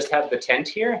now I just have the tent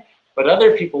here, but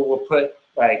other people will put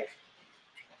like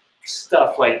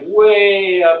stuff like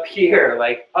way up here,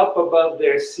 like up above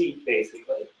their seat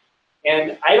basically.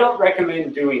 And I don't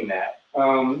recommend doing that.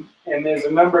 And there's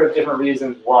a number of different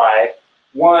reasons why.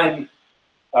 One,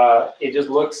 it just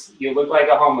you look like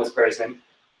a homeless person.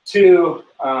 Two,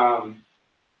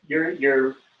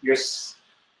 your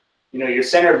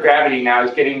center of gravity now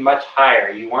is getting much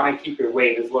higher. You want to keep your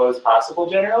weight as low as possible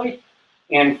generally.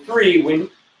 And three, when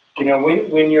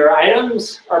your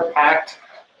items are packed,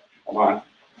 hold on.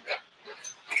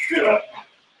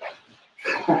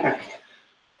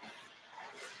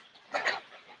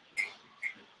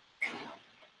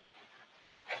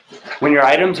 When your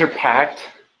items are packed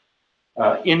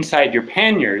inside your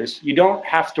panniers, you don't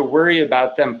have to worry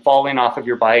about them falling off of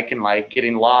your bike and like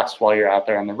getting lost while you're out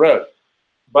there on the road.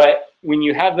 But when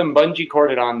you have them bungee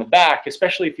corded on the back,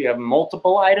 especially if you have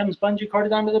multiple items bungee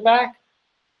corded onto the back,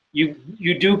 you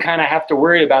do kind of have to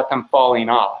worry about them falling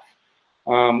off.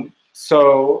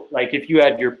 So like if you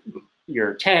had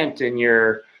your tent and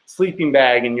your sleeping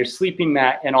bag and your sleeping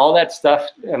mat and all that stuff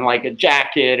and like a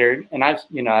jacket and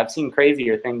I've seen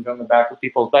crazier things on the back of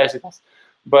people's bicycles.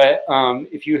 But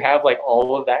if you have like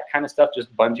all of that kind of stuff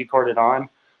just bungee corded on,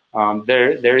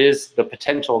 there is the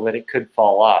potential that it could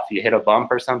fall off. You hit a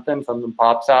bump or something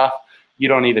pops off, you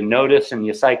don't even notice, and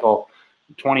you cycle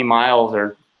 20 miles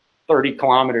or 30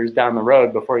 kilometers down the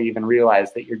road before you even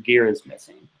realize that your gear is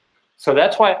missing. So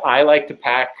that's why I like to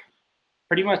pack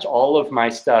pretty much all of my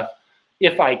stuff,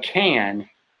 if I can,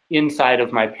 inside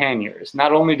of my panniers.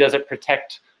 Not only does it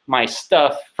protect my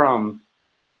stuff from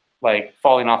like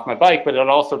falling off my bike, but it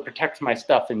also protects my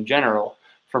stuff in general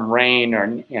from rain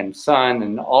and sun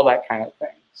and all that kind of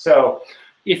thing. So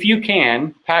if you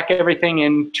can, pack everything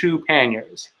in 2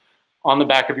 panniers on the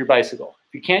back of your bicycle.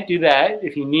 If you can't do that,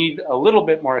 if you need a little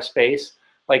bit more space,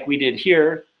 like we did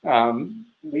here,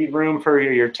 leave room for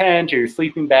your tent or your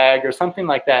sleeping bag or something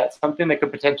like that, something that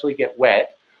could potentially get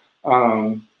wet,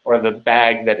 or the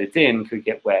bag that it's in could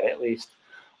get wet at least,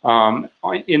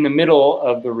 in the middle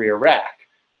of the rear rack.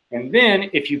 And then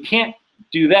if you can't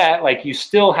do that, like you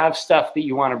still have stuff that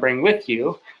you want to bring with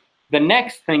you, the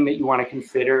next thing that you want to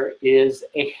consider is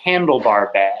a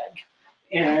handlebar bag.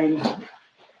 And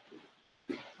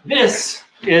this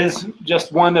is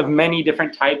just one of many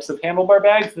different types of handlebar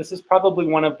bags. This is probably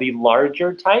one of the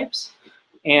larger types.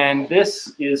 And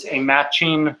this is a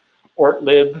matching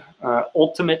Ortlib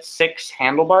Ultimate 6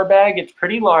 handlebar bag. It's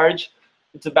pretty large.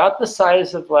 It's about the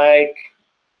size of like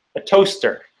a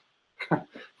toaster.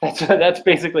 That's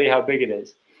basically how big it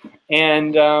is.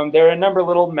 And there are a number of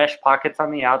little mesh pockets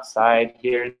on the outside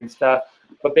here and stuff.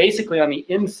 But basically on the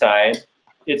inside,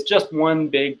 it's just one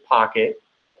big pocket.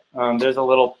 There's a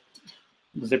little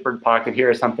zippered pocket here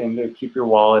or something to keep your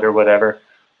wallet or whatever.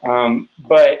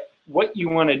 But what you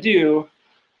want to do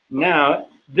now,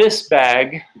 this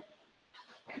bag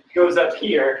goes up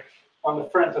here on the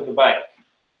front of the bike,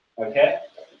 okay?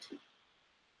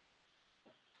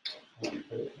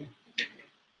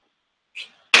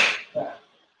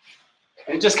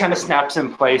 And it just kind of snaps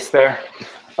in place there.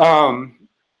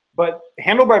 But But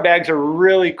handlebar bags are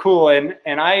really cool, and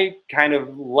I kind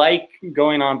of like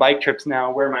going on bike trips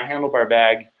now where my handlebar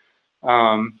bag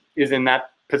is in that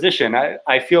position.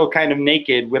 I feel kind of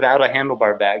naked without a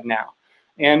handlebar bag now.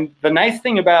 And the nice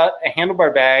thing about a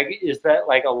handlebar bag is that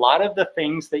like a lot of the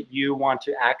things that you want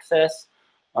to access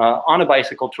on a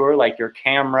bicycle tour, like your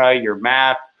camera, your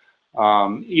map,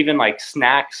 even like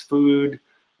snacks, food,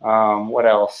 what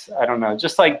else? I don't know.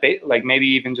 Just like maybe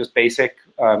even just basic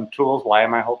tools. Why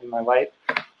am I holding my light?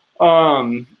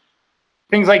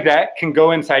 Things like that can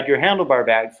go inside your handlebar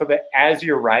bag, so that as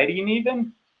you're riding,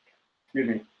 even, excuse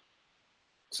me,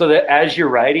 so that as you're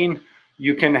riding,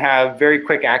 you can have very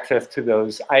quick access to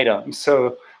those items.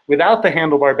 So without the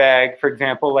handlebar bag, for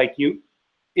example, like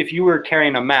if you were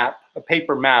carrying a map, a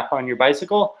paper map on your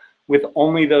bicycle with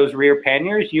only those rear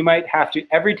panniers, you might have to,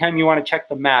 every time you want to check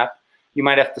the map, you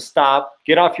might have to stop,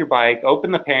 get off your bike,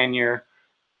 open the pannier,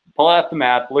 pull out the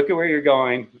map, look at where you're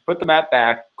going, put the map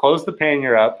back, close the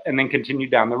pannier up, and then continue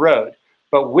down the road.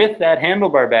 But with that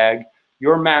handlebar bag,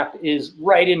 your map is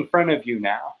right in front of you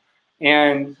now.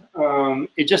 And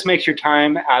it just makes your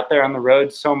time out there on the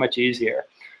road so much easier.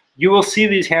 You will see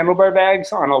these handlebar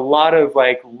bags on a lot of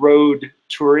like road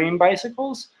touring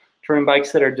bicycles, touring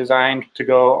bikes that are designed to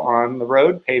go on the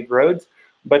road, paved roads,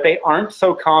 but they aren't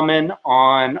so common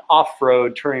on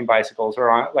off-road touring bicycles,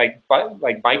 or on like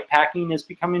bike packing is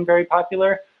becoming very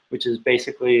popular, which is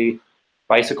basically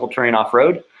bicycle touring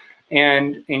off-road.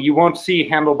 And you won't see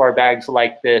handlebar bags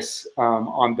like this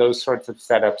on those sorts of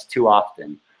setups too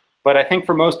often. But I think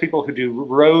for most people who do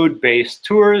road-based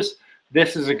tours,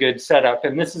 this is a good setup.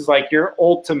 And this is like your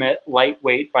ultimate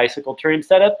lightweight bicycle touring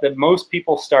setup that most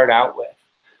people start out with.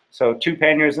 So 2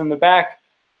 panniers in the back,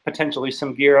 potentially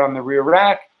some gear on the rear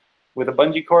rack with a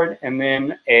bungee cord, and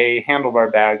then a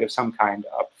handlebar bag of some kind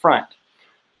up front.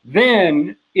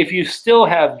 Then, if you still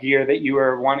have gear that you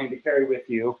are wanting to carry with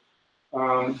you,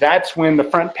 that's when the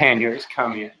front panniers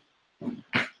come in,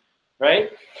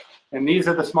 right? And these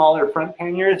are the smaller front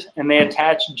panniers, and they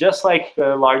attach just like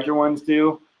the larger ones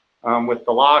do, with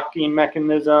the locking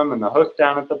mechanism and the hook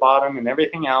down at the bottom and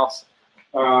everything else.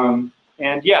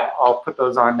 And yeah, I'll put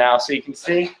those on now so you can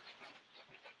see.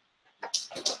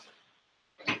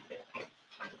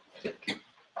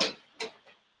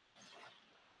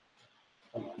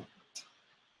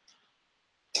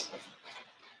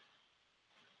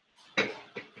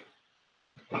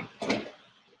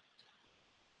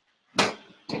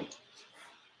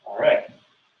 All right.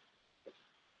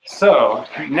 So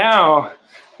now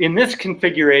in this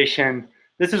configuration,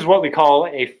 this is what we call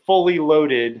a fully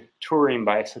loaded touring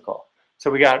bicycle. So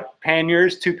we got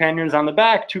panniers, 2 panniers on the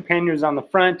back, 2 panniers on the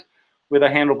front with a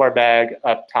handlebar bag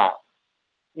up top.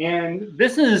 And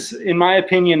this is, in my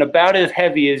opinion, about as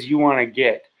heavy as you want to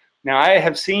get. Now, I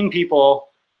have seen people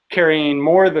carrying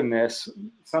more than this.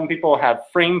 Some people have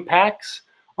frame packs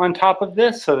on top of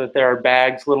this so that there are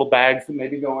bags, little bags that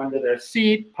maybe go under their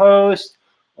seat post,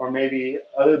 or maybe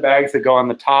other bags that go on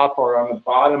the top or on the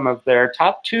bottom of their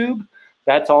top tube.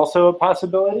 That's also a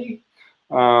possibility.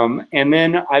 And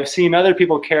then I've seen other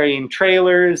people carrying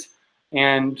trailers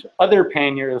and other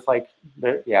panniers, like,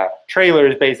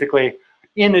 trailers basically,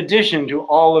 in addition to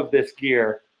all of this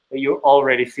gear that you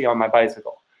already see on my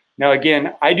bicycle. Now,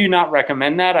 again, I do not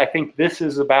recommend that. I think this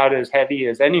is about as heavy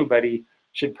as anybody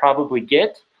should probably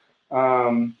get.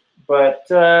 Yeah,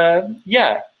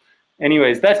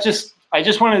 anyways, that's just, I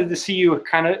just wanted to see you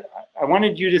I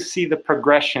wanted you to see the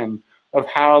progression of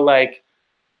how, like,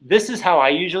 this is how I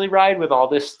usually ride with all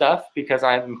this stuff, because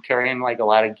I'm carrying like a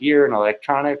lot of gear and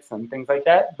electronics and things like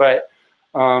that. But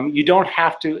you don't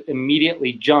have to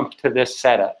immediately jump to this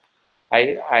setup.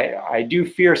 I do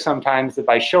fear sometimes that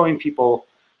by showing people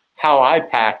how I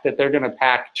pack, that they're going to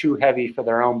pack too heavy for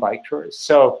their own bike tours.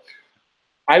 So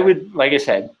I would, like I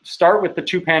said, start with the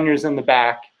 2 panniers in the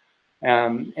back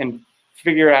and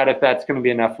figure out if that's going to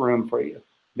be enough room for you.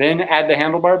 Then add the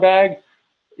handlebar bag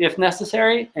if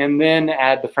necessary, and then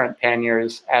add the front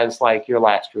panniers as like your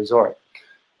last resort.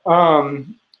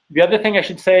 The other thing I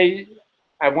should say,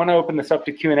 I want to open this up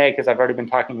to Q&A because I've already been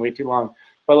talking way too long,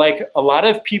 but like a lot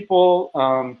of people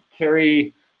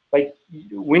carry, like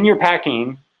when you're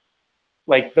packing,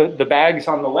 like the bags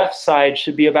on the left side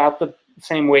should be about the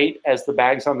same weight as the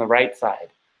bags on the right side,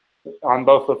 on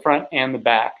both the front and the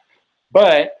back.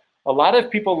 But a lot of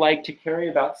people like to carry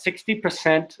about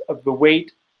 60% of the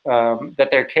weight that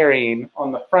they're carrying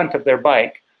on the front of their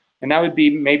bike. And that would be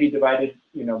maybe divided,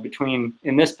 you know, between,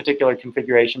 in this particular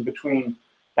configuration, between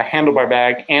the handlebar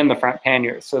bag and the front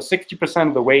panniers. So 60%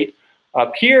 of the weight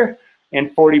up here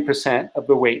and 40% of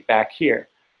the weight back here.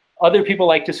 Other people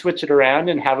like to switch it around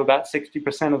and have about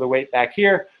 60% of the weight back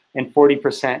here and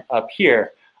 40% up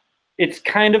here. It's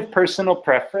kind of personal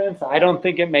preference. I don't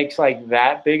think it makes like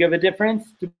that big of a difference,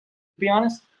 to be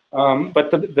honest.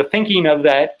 But the thinking of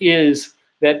that is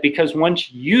that because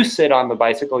once you sit on the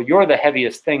bicycle, you're the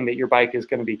heaviest thing that your bike is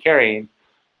going to be carrying.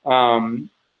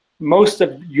 Most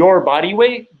of your body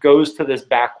weight goes to this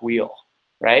back wheel,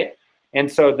 right?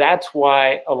 And so that's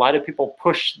why a lot of people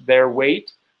push their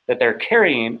weight that they're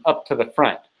carrying up to the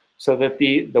front so that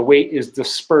the weight is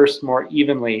dispersed more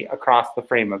evenly across the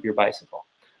frame of your bicycle.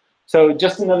 So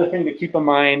just another thing to keep in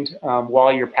mind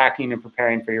while you're packing and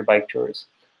preparing for your bike tours.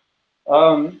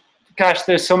 Gosh,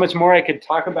 there's so much more I could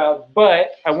talk about,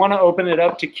 but I want to open it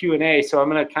up to Q&A, so I'm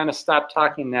going to kind of stop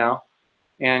talking now.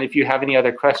 And if you have any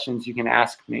other questions, you can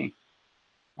ask me.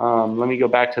 Let me go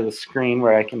back to the screen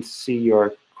where I can see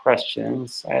your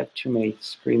questions. I have too many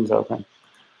screens open.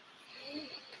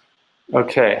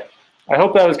 Okay, I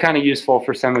hope that was kind of useful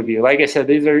for some of you. Like I said,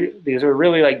 these are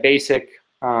really like basic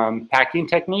packing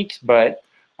techniques, but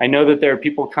I know that there are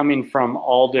people coming from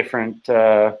all different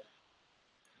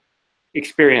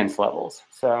experience levels.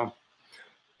 So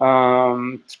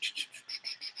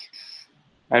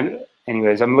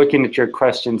anyways, I'm looking at your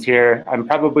questions here. I'm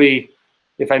probably,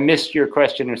 if I missed your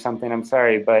question or something, I'm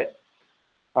sorry, but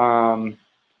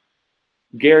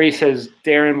Gary says,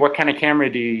 Darren, what kind of camera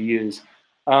do you use?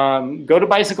 Go to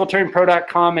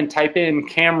bicycletouringpro.com and type in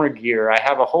camera gear. I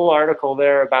have a whole article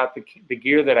there about the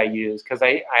gear that I use, because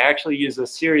I actually use a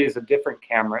series of different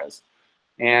cameras.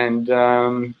 And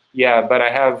yeah, but I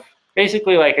have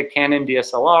basically like a Canon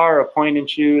DSLR, a point and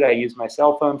shoot. I use my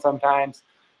cell phone sometimes.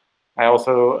 I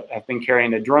also have been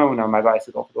carrying a drone on my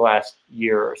bicycle for the last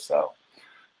year or so.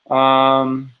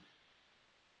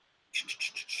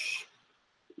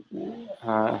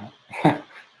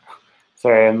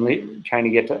 Sorry, I'm trying to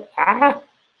get to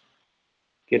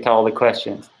all the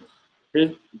questions.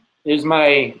 Here's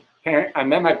my parent.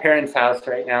 I'm at my parents' house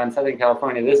right now in Southern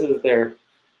California. This is their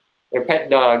pet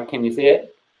dog. Can you see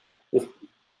it?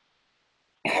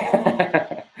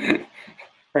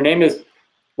 Her name is,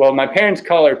 well, my parents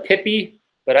call her Pippi,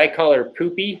 but I call her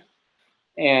Poopy.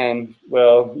 And,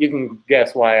 well, you can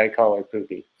guess why I call her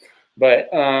Poopy. But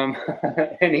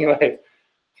anyway,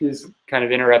 she's kind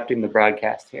of interrupting the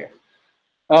broadcast here.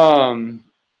 I'm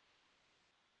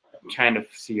trying to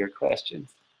see your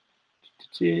questions.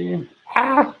 The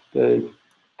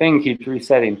thing keeps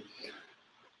resetting.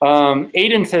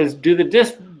 Aiden says,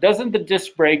 doesn't the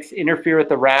disc brakes interfere with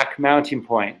the rack mounting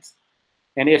points?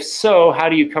 And if so, how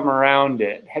do you come around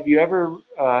it? Have you ever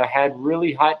had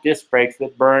really hot disc brakes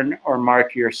that burn or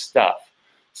mark your stuff?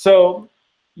 So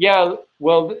yeah,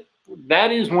 well,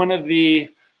 that is one of the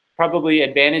probably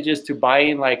advantages to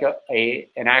buying like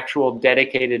an actual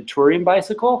dedicated touring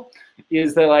bicycle,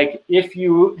 is that like if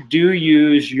you do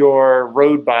use your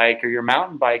road bike or your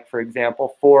mountain bike, for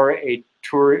example, for a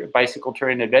bicycle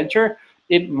touring adventure,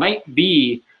 it might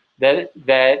be that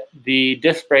the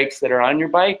disc brakes that are on your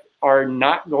bike are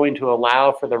not going to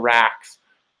allow for the racks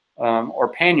or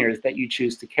panniers that you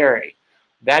choose to carry.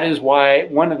 That is why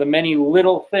one of the many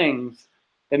little things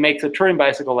that makes a touring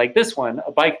bicycle like this one,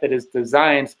 a bike that is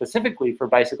designed specifically for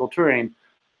bicycle touring,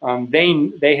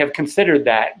 they have considered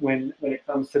that when it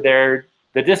comes to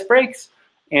the disc brakes,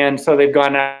 and so they've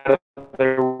gone out of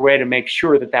their way to make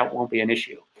sure that that won't be an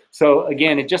issue. So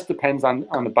again, it just depends on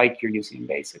the bike you're using,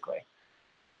 basically.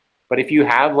 But if you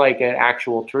have like an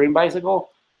actual touring bicycle,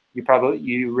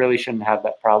 you really shouldn't have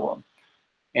that problem.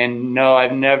 And no, I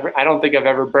don't think I've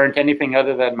ever burnt anything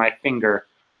other than my finger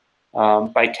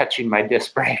by touching my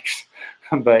disc brakes.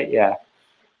 But yeah.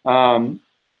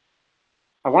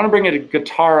 I want to bring a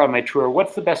guitar on my tour.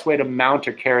 What's the best way to mount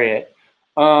or carry it?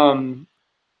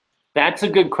 That's a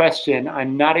good question.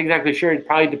 I'm not exactly sure. It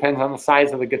probably depends on the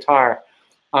size of the guitar.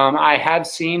 I have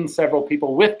seen several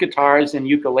people with guitars and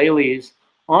ukuleles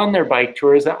on their bike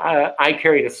tours. I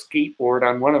carried a skateboard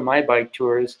on one of my bike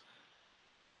tours.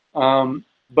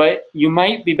 But you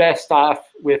might be best off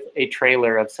with a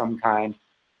trailer of some kind,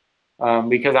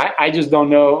 because I just don't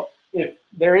know if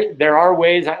there are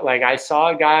ways. Like I saw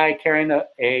a guy carrying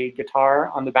a guitar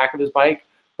on the back of his bike,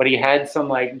 but he had some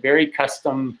like very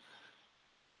custom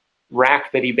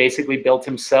rack that he basically built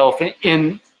himself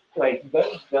in like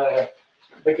the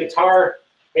guitar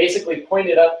basically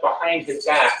pointed up behind his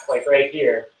back, like right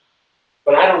here.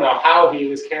 But I don't know how he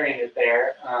was carrying it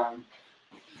there.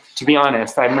 To be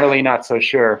honest, I'm really not so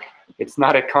sure. It's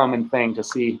not a common thing to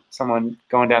see someone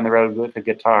going down the road with a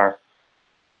guitar,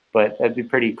 but that'd be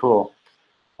pretty cool.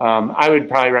 I would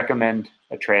probably recommend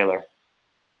a trailer.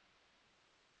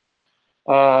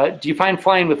 Do you find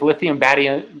flying with lithium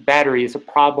batteries a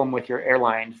problem with your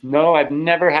airlines? No, I've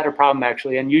never had a problem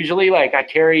actually. And usually like I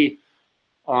carry,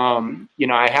 you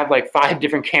know, I have like 5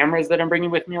 different cameras that I'm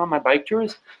bringing with me on my bike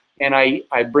tours. And I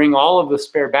bring all of the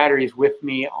spare batteries with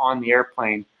me on the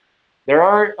airplane. There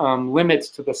are limits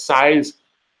to the size,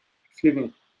 excuse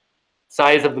me,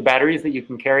 size of the batteries that you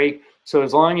can carry. So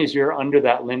as long as you're under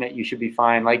that limit, you should be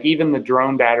fine. Like even the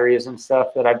drone batteries and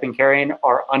stuff that I've been carrying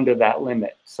are under that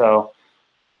limit. So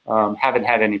haven't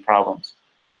had any problems.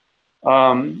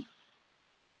 Mercea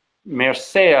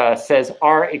says,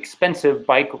 are expensive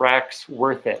bike racks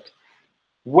worth it?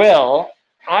 Well,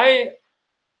 I'm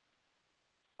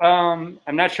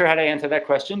not sure how to answer that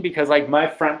question because like my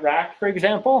front rack, for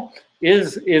example,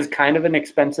 is kind of an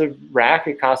expensive rack.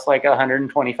 It costs like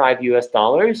 125 US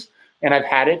dollars, and I've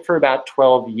had it for about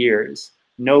 12 years.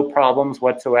 No problems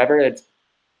whatsoever. It's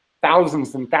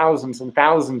thousands and thousands and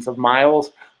thousands of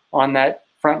miles on that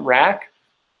front rack,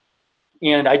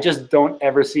 and I just don't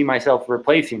ever see myself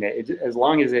replacing it. As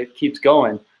long as it keeps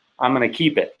going, I'm going to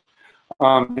keep it.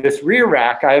 This rear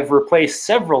rack I've replaced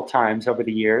several times over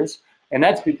the years, and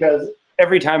that's because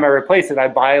every time I replace it, I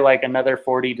buy like another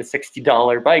 $40 to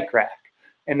 $60 bike rack,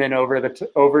 and then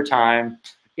over time,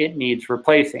 it needs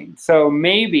replacing. So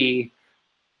maybe,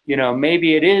 you know,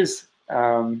 maybe it is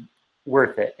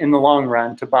worth it in the long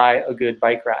run to buy a good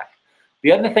bike rack.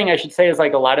 The other thing I should say is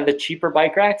like a lot of the cheaper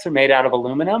bike racks are made out of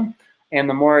aluminum, and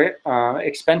the more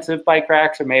expensive bike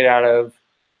racks are made out of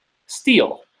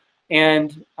steel.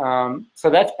 And so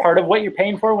that's part of what you're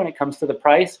paying for when it comes to the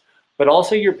price, but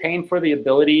also you're paying for the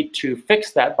ability to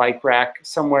fix that bike rack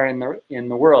somewhere in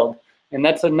the world. And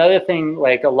that's another thing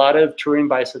like a lot of touring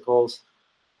bicycles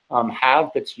have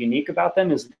that's unique about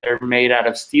them is they're made out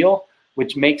of steel,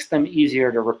 which makes them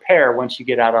easier to repair once you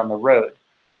get out on the road.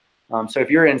 So if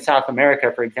you're in South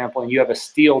America, for example, and you have a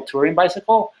steel touring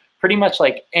bicycle, pretty much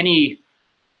like any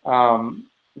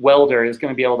welder is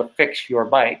going to be able to fix your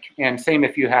bike. And same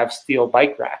if you have steel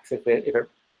bike racks. If it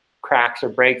cracks or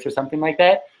breaks or something like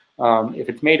that, if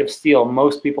it's made of steel,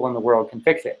 most people in the world can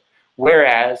fix it.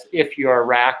 Whereas if your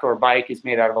rack or bike is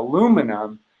made out of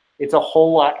aluminum, it's a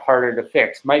whole lot harder to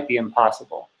fix, might be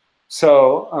impossible.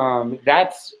 So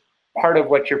that's part of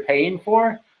what you're paying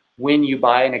for when you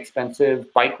buy an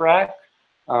expensive bike rack,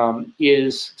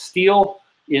 is steel,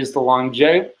 is the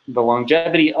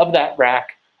longevity of that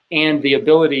rack, and the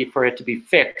ability for it to be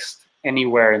fixed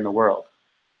anywhere in the world.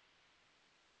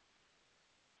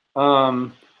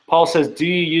 Paul says, do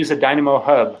you use a dynamo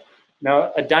hub?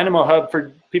 Now, a dynamo hub,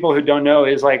 for people who don't know,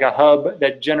 is like a hub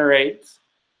that generates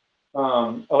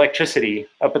electricity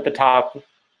up at the top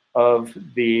of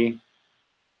the,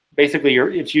 basically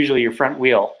it's usually your front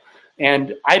wheel.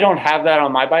 And I don't have that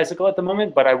on my bicycle at the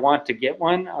moment, but I want to get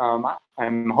one.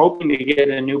 I'm hoping to get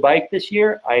a new bike this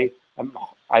year.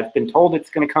 I've been told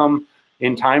it's going to come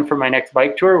in time for my next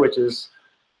bike tour, which is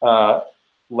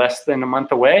less than a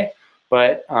month away,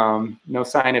 but no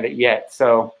sign of it yet.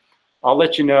 So I'll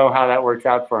let you know how that works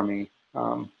out for me.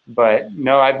 But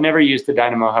no, I've never used the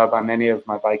dynamo hub on any of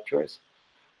my bike tours.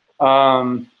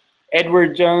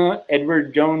 Edward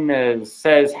Jones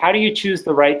says, how do you choose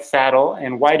the right saddle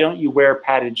and why don't you wear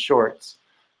padded shorts?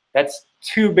 That's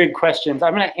 2 big questions.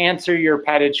 I'm going to answer your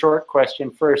padded short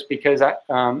question first because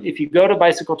if you go to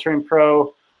Bicycle Touring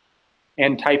Pro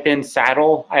and type in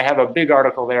saddle, I have a big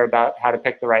article there about how to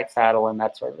pick the right saddle and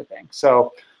that sort of thing.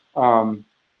 So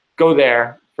go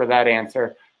there for that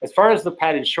answer. As far as the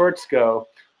padded shorts go,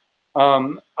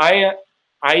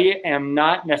 I am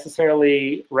not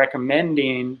necessarily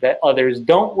recommending that others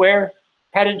don't wear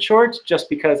padded shorts just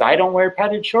because I don't wear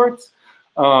padded shorts.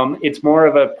 It's more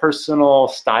of a personal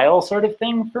style sort of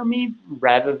thing for me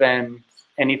rather than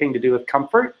anything to do with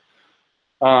comfort.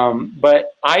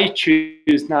 But I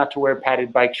choose not to wear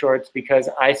padded bike shorts because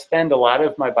I spend a lot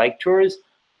of my bike tours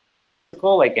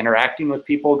like interacting with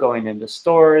people, going into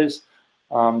stores,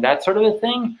 that sort of a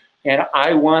thing. And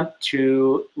I want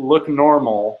to look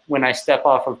normal when I step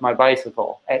off of my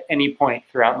bicycle at any point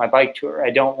throughout my bike tour. I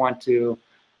don't want to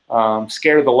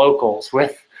scare the locals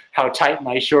with how tight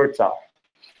my shorts are.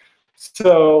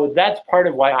 So that's part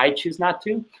of why I choose not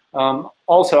to.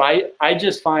 Also, I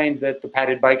just find that the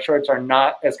padded bike shorts are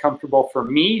not as comfortable for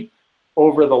me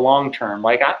over the long term.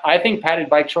 Like I think padded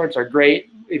bike shorts are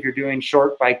great if you're doing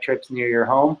short bike trips near your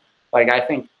home. Like I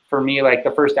think for me, like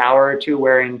the first hour or two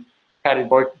wearing padded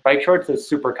bike shorts is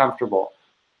super comfortable.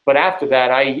 But after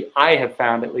that, I have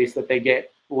found at least that they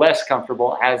get less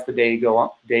comfortable as the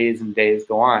days and days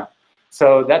go on.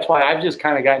 So that's why I've just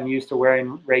kind of gotten used to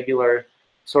wearing regular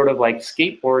sort of like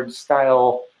skateboard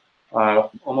style,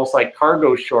 almost like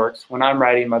cargo shorts when I'm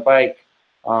riding my bike.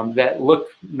 that look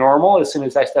normal as soon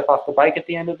as I step off the bike at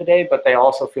the end of the day, but they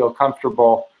also feel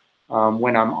comfortable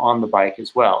when I'm on the bike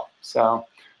as well. So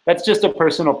that's just a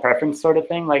personal preference sort of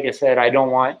thing. Like I said, I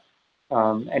don't want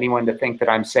anyone to think that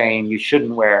I'm saying you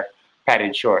shouldn't wear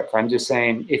padded shorts. I'm just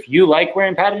saying if you like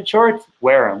wearing padded shorts,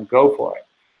 wear them, go for it.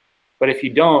 But if you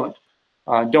don't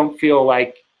feel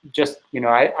like just,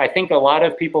 I think a lot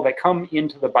of people that come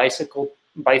into the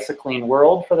bicycling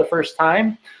world for the first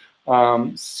time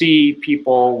see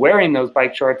people wearing those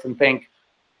bike shorts and think,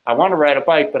 I want to ride a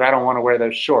bike, but I don't want to wear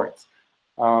those shorts.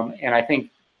 And I think,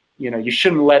 you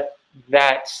shouldn't let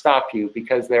that stop you,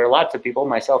 because there are lots of people,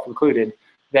 myself included,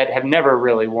 that have never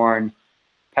really worn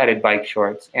padded bike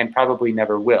shorts and probably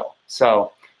never will.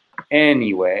 So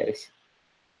anyways,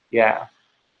 yeah.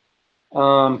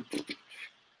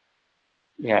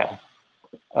 Yeah.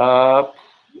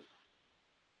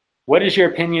 What is your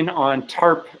opinion on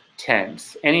tarp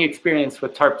tents? Any experience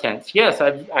with tarp tents? Yes,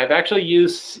 I've actually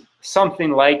used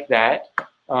something like that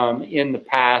in the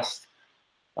past,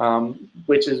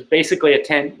 which is basically a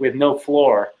tent with no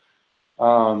floor,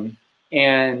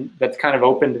 and that's kind of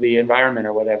open to the environment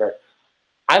or whatever.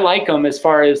 I like them as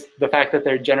far as the fact that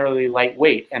they're generally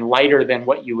lightweight and lighter than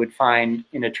what you would find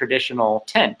in a traditional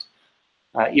tent,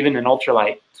 even an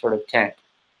ultralight sort of tent.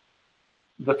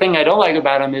 The thing I don't like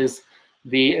about them is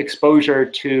the exposure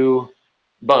to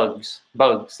bugs.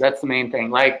 That's the main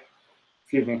thing. Like,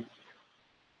 excuse me,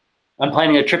 I'm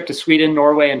planning a trip to Sweden,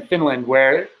 Norway, and Finland,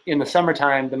 where in the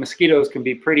summertime, the mosquitoes can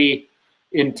be pretty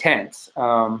intense.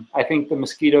 I think the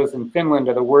mosquitoes in Finland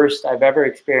are the worst I've ever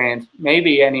experienced,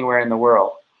 maybe anywhere in the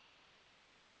world.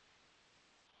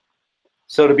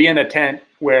 So to be in a tent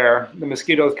where the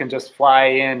mosquitoes can just fly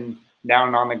in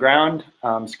down on the ground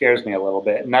scares me a little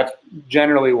bit. And that's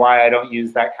generally why I don't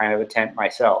use that kind of a tent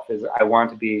myself, is I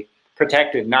want to be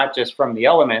protected not just from the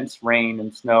elements, rain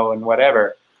and snow and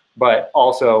whatever, but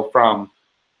also from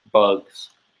bugs.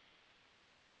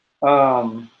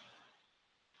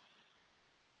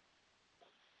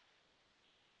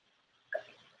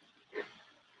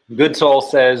 Good Soul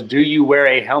says, do you wear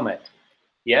a helmet?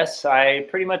 Yes, I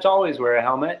pretty much always wear a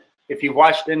helmet. If you've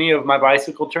watched any of my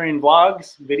bicycle touring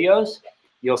vlogs, videos,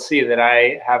 you'll see that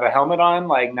I have a helmet on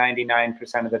like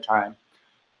 99% of the time.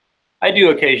 I do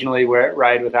occasionally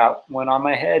ride without one on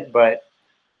my head, but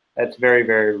that's very,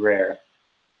 very rare.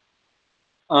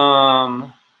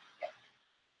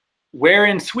 Where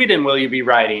in Sweden will you be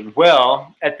riding?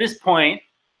 Well, at this point,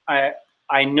 I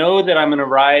know that I'm going to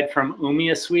ride from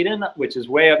Umeå, Sweden, which is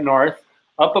way up north,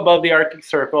 up above the Arctic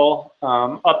Circle,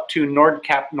 up to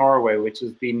Nordkapp, Norway, which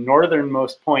is the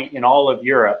northernmost point in all of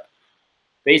Europe.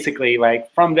 Basically,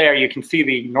 like from there, you can see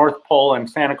the North Pole and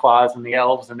Santa Claus and the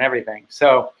elves and everything.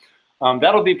 So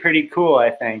that'll be pretty cool,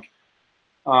 I think.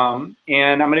 And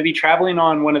I'm going to be traveling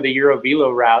on one of the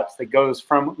Eurovelo routes that goes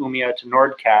from Umeå to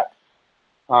Nordkapp.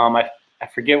 I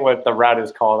forget what the route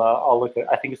is called. I'll look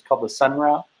at. I think it's called the Sun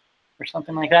Route or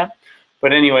something like that.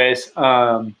 But anyways,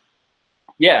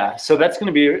 yeah. So that's going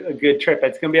to be a good trip.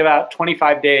 It's going to be about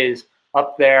 25 days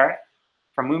up there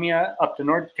from Umeå up to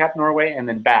Nordkapp, Norway, and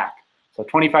then back. So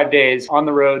 25 days on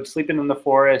the road, sleeping in the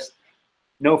forest.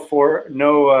 No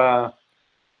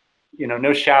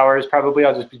showers. Probably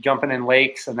I'll just be jumping in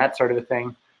lakes and that sort of a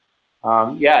thing.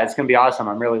 Yeah, it's going to be awesome.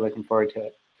 I'm really looking forward to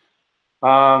it.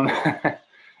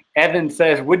 Evan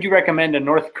says, would you recommend a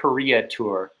North Korea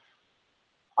tour?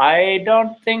 I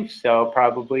don't think so,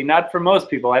 probably. Not for most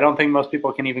people. I don't think most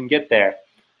people can even get there.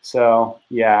 So,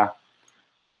 yeah,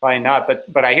 probably not.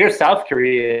 But I hear South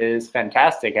Korea is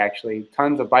fantastic, actually.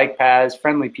 Tons of bike paths,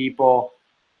 friendly people.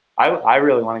 I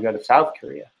really want to go to South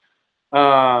Korea.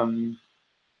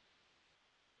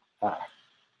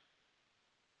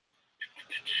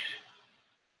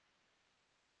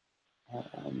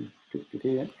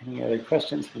 Any other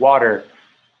questions? Water.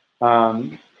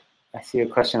 I see a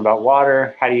question about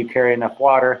water. How do you carry enough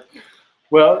water?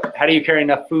 Well, how do you carry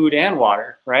enough food and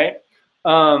water, right?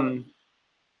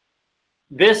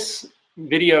 This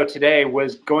video today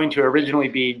was going to originally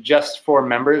be just for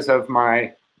members of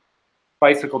my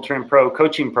Bicycle Trim Pro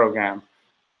coaching program.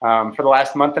 For the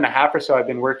last month and a half or so, I've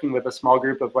been working with a small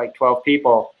group of like 12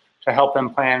 people to help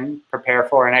them plan, prepare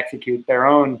for, and execute their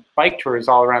own bike tours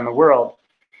all around the world.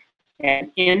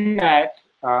 And in that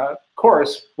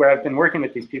course, where I've been working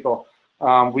with these people,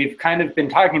 we've kind of been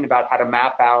talking about how to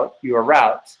map out your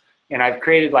routes. And I've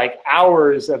created like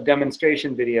hours of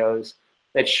demonstration videos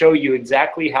that show you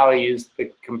exactly how to use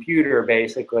the computer,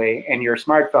 basically, and your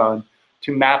smartphone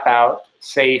to map out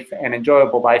safe and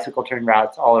enjoyable bicycle touring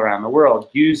routes all around the world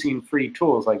using free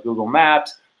tools like Google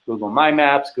Maps, Google My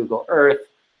Maps, Google Earth,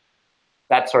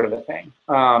 that sort of a thing.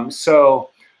 So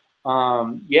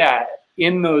yeah,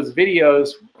 in those videos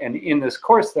and in this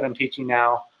course that I'm teaching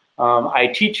now,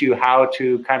 I teach you how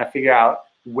to kind of figure out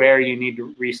where you need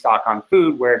to restock on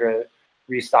food, where to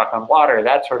restock on water,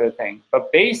 that sort of thing.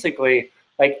 But basically,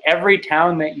 like every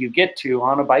town that you get to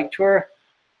on a bike tour,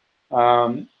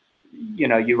 you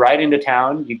know, you ride into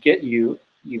town, you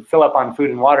fill up on food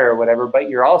and water or whatever, but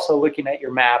you're also looking at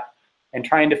your map and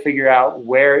trying to figure out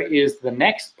where is the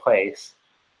next place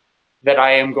that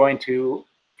I am going to,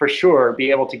 for sure,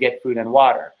 be able to get food and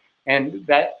water. And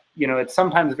that, you know, it's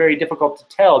sometimes very difficult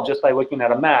to tell just by looking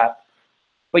at a map.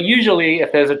 But usually,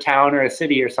 if there's a town or a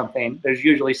city or something, there's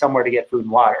usually somewhere to get food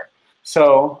and water.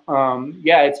 So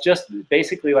yeah, it's just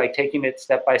basically like taking it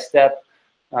step by step,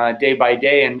 day by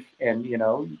day, and you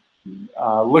know,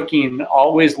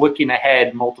 always looking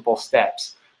ahead multiple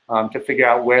steps to figure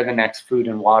out where the next food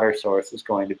and water source is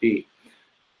going to be.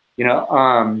 You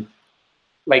know,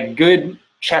 like good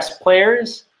chess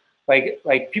players,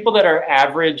 like people that are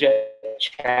average at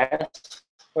chess,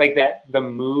 like that, the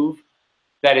move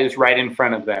that is right in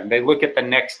front of them. They look at the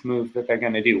next move that they're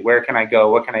going to do. Where can I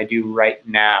go? What can I do right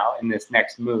now in this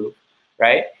next move,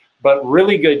 right? But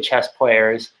really good chess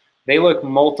players, they look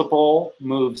multiple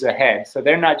moves ahead. So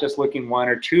they're not just looking 1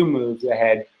 or 2 moves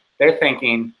ahead. They're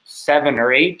thinking 7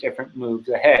 or 8 different moves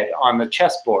ahead on the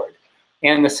chessboard.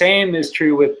 And the same is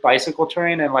true with bicycle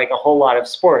touring and like a whole lot of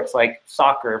sports, like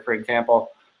soccer, for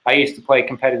example. I used to play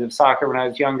competitive soccer when I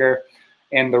was younger,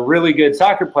 and the really good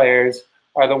soccer players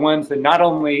are the ones that not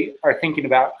only are thinking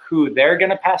about who they're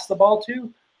going to pass the ball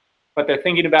to, but they're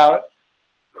thinking about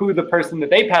who the person that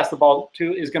they pass the ball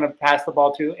to is going to pass the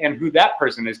ball to, and who that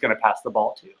person is going to pass the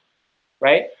ball to,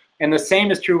 right? And the same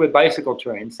is true with bicycle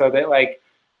touring, so that like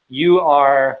you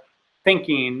are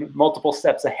thinking multiple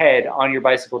steps ahead on your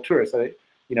bicycle tour. So that,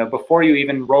 you know, before you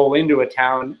even roll into a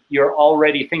town, you're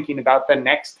already thinking about the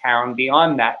next town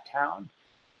beyond that town,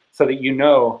 so that you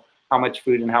know how much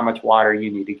food and how much water you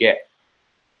need to get.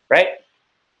 Right?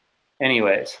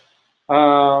 Anyways,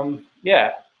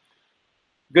 yeah.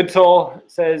 Good Soul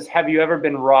says, have you ever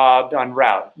been robbed en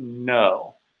route?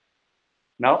 No.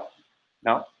 No.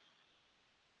 No.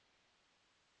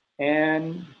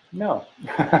 And no.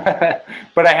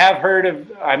 But I have heard of,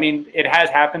 I mean, it has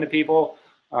happened to people.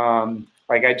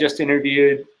 Like I just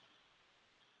interviewed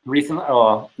recently,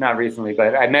 well, not recently,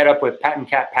 but I met up with Pat and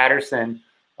Kat Patterson,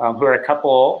 who are a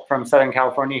couple from Southern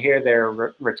California here. They're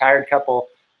a retired couple.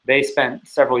 They spent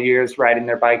several years riding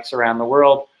their bikes around the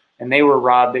world, and they were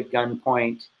robbed at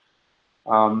gunpoint.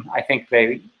 I think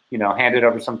they, you know, handed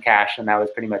over some cash, and that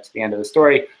was pretty much the end of the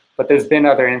story. But there's been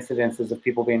other incidences of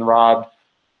people being robbed,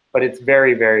 but it's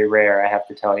very, very rare, I have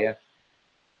to tell you.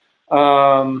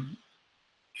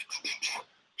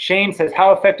 Shane says,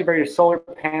 how effective are your solar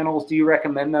panels? Do you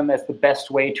recommend them as the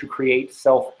best way to create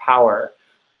self-power?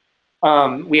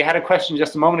 We had a question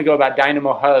just a moment ago about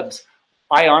dynamo hubs.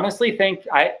 I honestly think,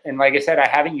 and like I said, I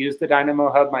haven't used the dynamo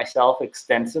hub myself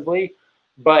extensively,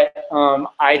 but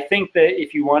I think that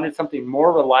if you wanted something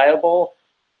more reliable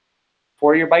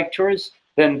for your bike tours,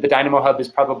 then the dynamo hub is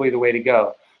probably the way to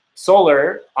go.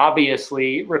 Solar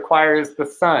obviously requires the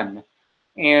sun,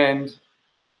 and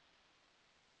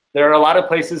there are a lot of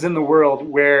places in the world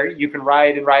where you can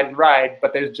ride and ride and ride,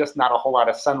 but there's just not a whole lot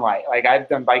of sunlight. Like I've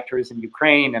done bike tours in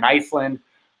Ukraine and Iceland,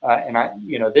 and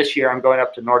you know, this year I'm going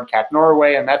up to Nordkapp,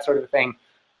 Norway, and that sort of thing.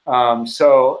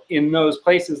 So in those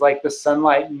places, like the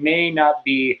sunlight may not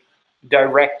be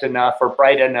direct enough or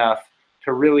bright enough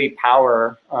to really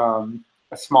power a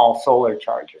small solar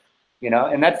charger, you know.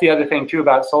 And that's the other thing too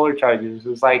about solar chargers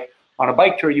is like on a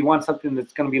bike tour, you want something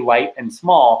that's going to be light and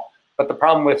small. But the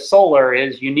problem with solar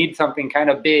is you need something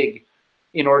kind of big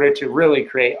in order to really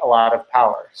create a lot of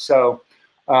power. So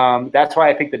that's why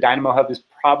I think the dynamo hub is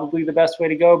probably the best way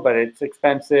to go, but it's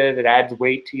expensive. It adds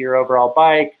weight to your overall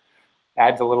bike,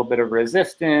 adds a little bit of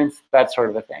resistance, that sort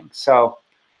of a thing. So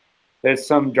there's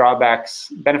some drawbacks,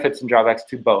 benefits and drawbacks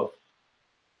to both.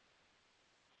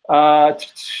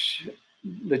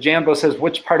 The Jambo says,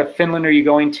 which part of Finland are you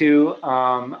going to?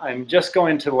 I'm just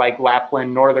going to like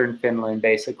Lapland, northern Finland,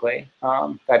 basically.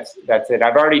 That's it.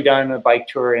 I've already done a bike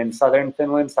tour in southern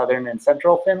Finland, southern and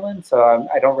central Finland, so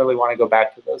I don't really want to go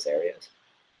back to those areas.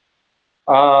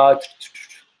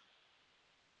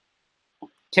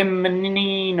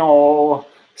 Timonino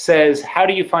says, how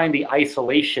do you find the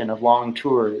isolation of long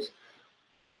tours?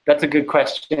 That's a good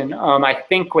question. I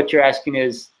think what you're asking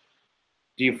is,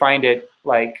 do you find it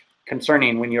like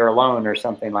concerning when you're alone or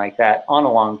something like that on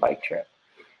a long bike trip?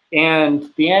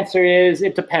 And the answer is,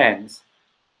 it depends.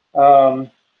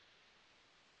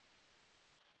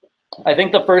 I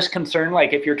think the first concern,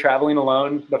 like if you're traveling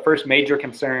alone, the first major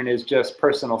concern is just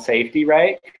personal safety,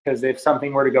 right? Because if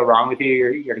something were to go wrong with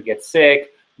you, you're to get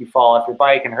sick, you fall off your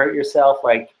bike and hurt yourself,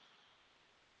 like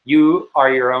you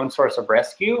are your own source of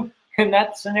rescue in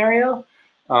that scenario.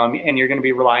 And you're going to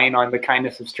be relying on the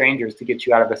kindness of strangers to get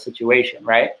you out of the situation,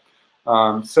 right?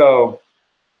 So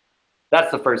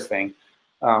that's the first thing.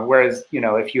 Whereas, you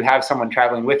know, if you have someone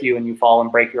traveling with you and you fall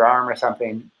and break your arm or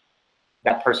something,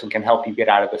 that person can help you get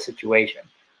out of the situation.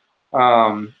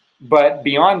 But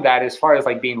beyond that, as far as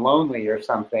like being lonely or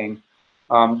something,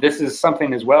 this is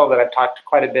something as well that I've talked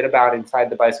quite a bit about inside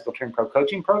the Bicycle Touring Pro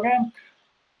coaching program.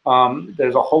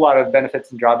 There's a whole lot of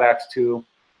benefits and drawbacks to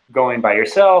going by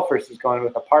yourself versus going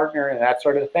with a partner and that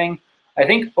sort of thing. I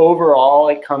think overall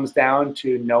it comes down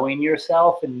to knowing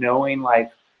yourself and knowing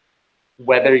like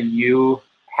whether you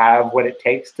have what it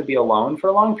takes to be alone for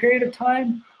a long period of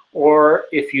time, or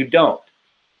if you don't.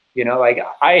 You know, like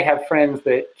I have friends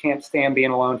that can't stand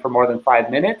being alone for more than 5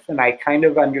 minutes, and I kind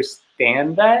of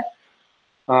understand that.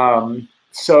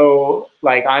 So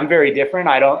like I'm very different.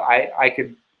 I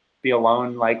could be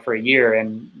alone like for a year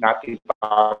and not be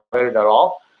bothered at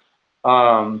all.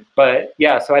 But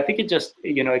yeah, so I think it just,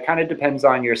 you know, it kind of depends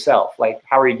on yourself. Like,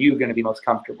 how are you going to be most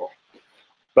comfortable?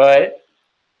 But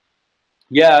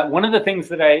yeah, one of the things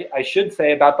that I should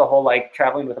say about the whole like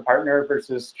traveling with a partner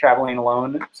versus traveling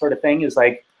alone sort of thing is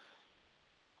like,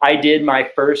 I did my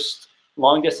first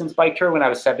long distance bike tour when I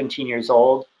was 17 years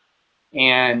old.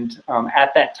 And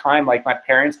at that time, like my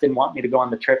parents didn't want me to go on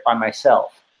the trip by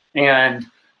myself. And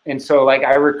so like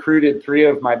I recruited 3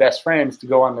 of my best friends to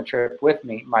go on the trip with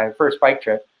me, my first bike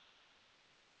trip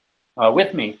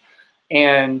with me.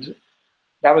 And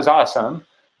that was awesome.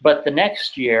 But the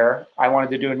next year I wanted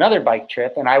to do another bike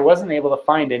trip and I wasn't able to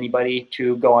find anybody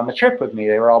to go on the trip with me.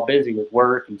 They were all busy with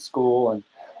work and school and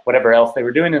whatever else they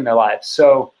were doing in their lives.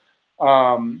 So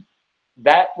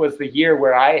that was the year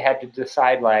where I had to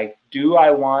decide, like, do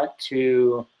I want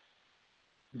to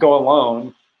go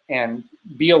alone and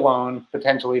be alone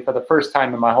potentially for the first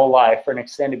time in my whole life for an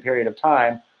extended period of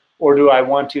time, or do I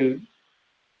want to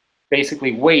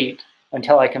basically wait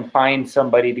until I can find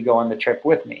somebody to go on the trip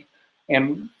with me?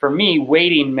 And for me,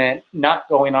 waiting meant not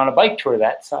going on a bike tour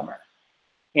that summer.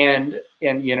 And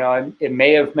you know, it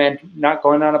may have meant not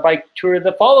going on a bike tour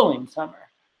the following summer.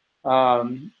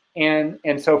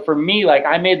 And so for me, like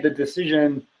I made the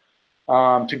decision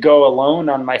to go alone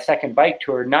on my second bike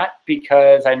tour, not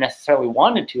because I necessarily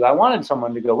wanted to. I wanted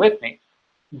someone to go with me,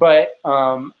 but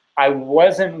I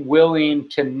wasn't willing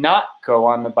to not go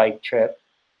on the bike trip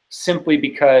simply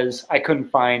because I couldn't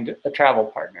find a travel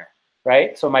partner,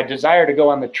 right? So my desire to go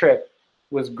on the trip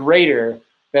was greater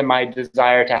than my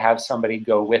desire to have somebody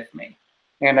go with me.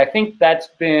 And I think that's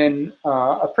been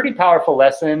a pretty powerful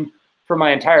lesson for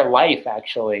my entire life,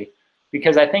 actually,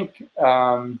 because I think,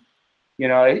 you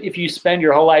know, if you spend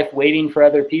your whole life waiting for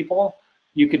other people,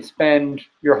 you could spend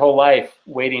your whole life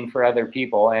waiting for other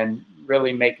people and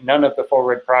really make none of the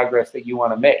forward progress that you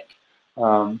want to make.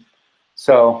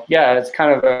 So yeah, it's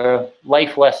kind of a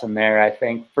life lesson there, I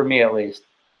think, for me at least,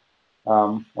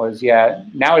 was, yeah,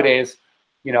 nowadays,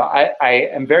 you know, I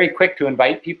am very quick to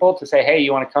invite people to say, hey,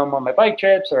 you want to come on my bike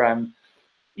trips? Or I'm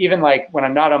even like when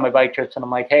I'm not on my bike trips and I'm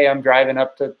like, hey, I'm driving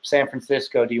up to San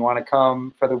Francisco. Do you want to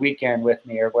come for the weekend with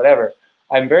me or whatever?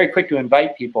 I'm very quick to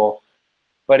invite people.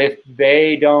 But if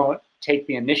they don't take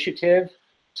the initiative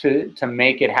to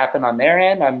make it happen on their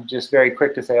end, I'm just very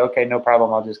quick to say, okay, no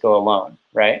problem, I'll just go alone,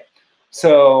 right?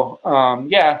 So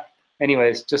yeah,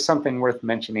 anyways, just something worth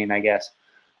mentioning, I guess.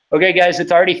 Okay, guys,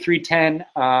 it's already 3:10,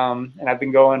 and I've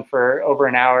been going for over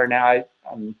an hour now.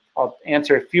 I'll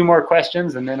answer a few more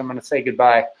questions, and then I'm going to say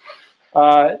goodbye.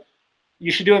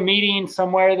 You should do a meeting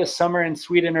somewhere this summer in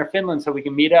Sweden or Finland so we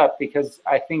can meet up, because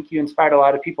I think you inspired a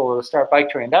lot of people to start bike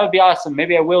touring. That would be awesome.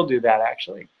 Maybe I will do that,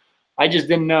 actually. I just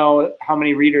didn't know how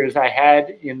many readers I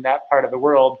had in that part of the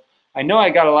world. I know I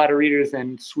got a lot of readers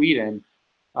in Sweden,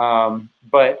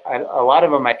 but a lot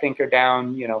of them I think are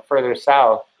down, you know, further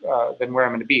south than where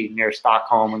I'm going to be, near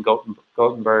Stockholm and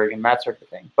Gothenburg and that sort of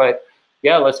thing. But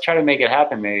yeah, let's try to make it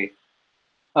happen, maybe.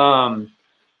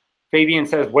 Fabian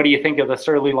says, what do you think of the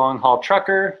Surly Long Haul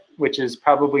Trucker, which is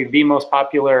probably the most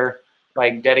popular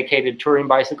like dedicated touring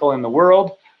bicycle in the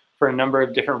world for a number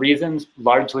of different reasons,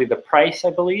 largely the price, I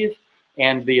believe,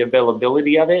 and the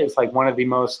availability of it. It's like one of the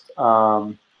most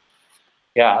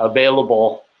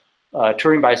available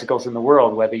touring bicycles in the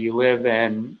world, whether you live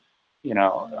in, you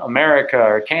know, America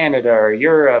or Canada or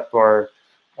Europe or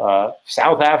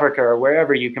South Africa or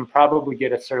wherever, you can probably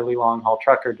get a Surly Long Haul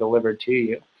Trucker delivered to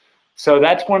you. So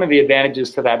that's one of the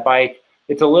advantages to that bike.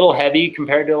 It's a little heavy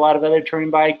compared to a lot of other touring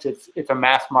bikes. It's a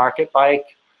mass market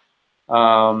bike,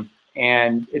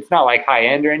 and it's not like high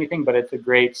end or anything, but it's a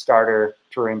great starter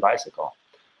touring bicycle.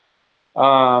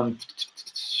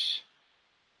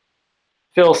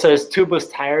 Phil says tubeless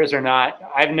tires or not.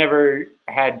 I've never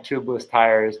had tubeless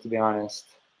tires, to be honest.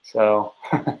 So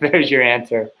there's your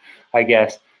answer, I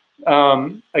guess.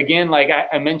 Again, like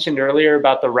I mentioned earlier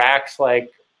about the racks,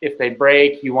 like if they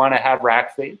break, you want to have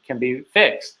racks that can be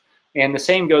fixed. And the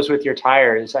same goes with your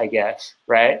tires, I guess,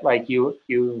 right? Like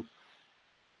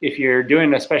if you're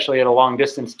doing, especially at a long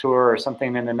distance tour or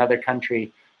something in another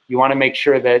country, you want to make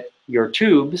sure that your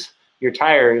tubes, your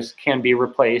tires, can be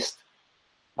replaced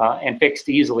and fixed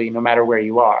easily no matter where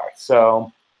you are.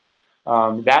 So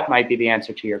that might be the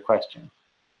answer to your question.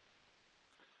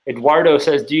 Eduardo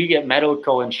says, do you get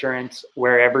medical insurance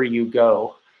wherever you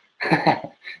go?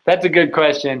 That's a good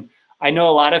question. I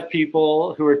know a lot of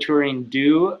people who are touring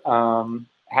do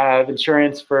have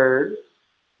insurance for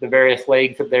the various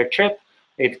legs of their trip.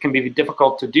 It can be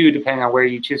difficult to do depending on where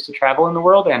you choose to travel in the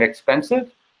world, and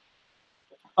expensive.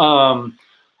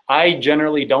 I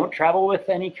generally don't travel with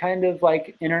any kind of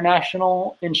like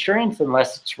international insurance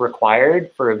unless it's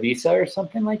required for a visa or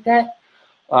something like that.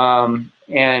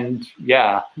 And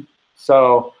yeah,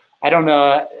 so I don't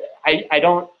know. I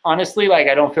don't, honestly, like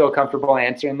I don't feel comfortable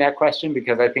answering that question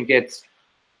because I think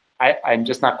I'm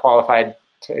just not qualified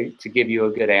to give you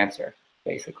a good answer,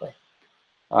 basically.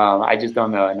 I just don't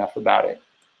know enough about it.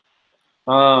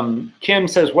 Kim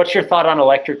says, what's your thought on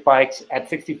electric bikes? At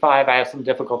 65, I have some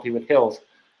difficulty with hills.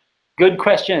 Good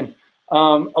question.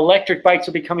 Electric bikes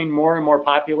are becoming more and more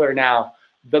popular now.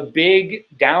 The big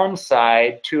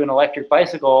downside to an electric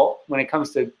bicycle when it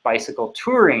comes to bicycle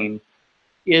touring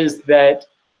is that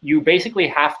you basically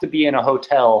have to be in a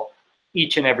hotel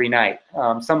each and every night,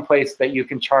 someplace that you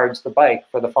can charge the bike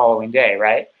for the following day,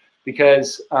 right?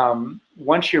 Because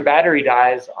once your battery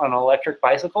dies on an electric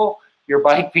bicycle, your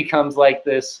bike becomes like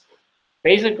this,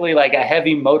 basically like a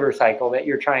heavy motorcycle that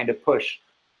you're trying to push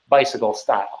bicycle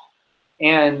style.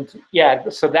 And yeah,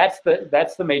 so that's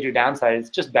the major downside. It's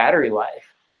just battery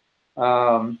life.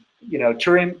 You know,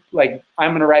 touring, like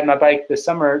I'm gonna ride my bike this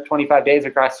summer 25 days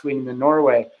across Sweden and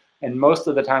Norway, and most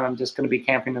of the time I'm just gonna be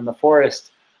camping in the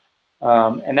forest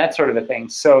and that sort of a thing.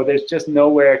 So there's just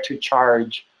nowhere to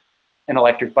charge an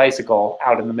electric bicycle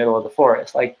out in the middle of the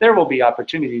forest. Like there will be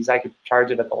opportunities. I could charge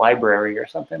it at the library or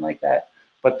something like that,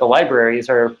 but the libraries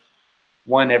are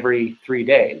one every 3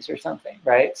 days or something,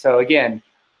 right? So again,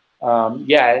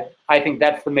 yeah, I think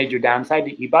that's the major downside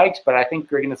to e-bikes, but I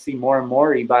think we're gonna see more and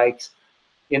more e-bikes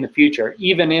in the future,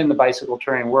 even in the bicycle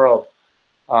touring world,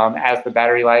 as the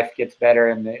battery life gets better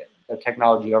and the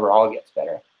technology overall gets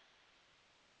better.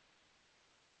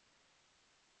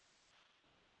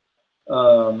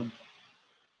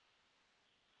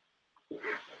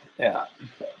 Yeah.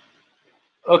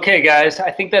 Okay, guys, I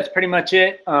think that's pretty much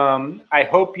it. I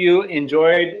hope you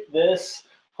enjoyed this.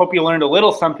 Hope you learned a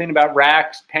little something about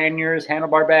racks, panniers,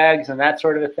 handlebar bags, and that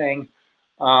sort of a thing.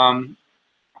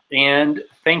 And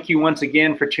thank you once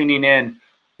again for tuning in.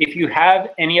 If you have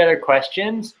any other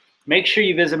questions, make sure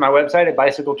you visit my website at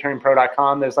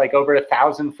bicycletouringpro.com. There's like over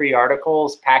 1,000 free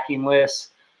articles, packing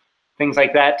lists, things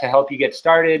like that to help you get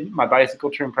started. My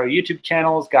Bicycle Touring Pro YouTube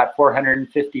channel's got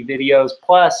 450 videos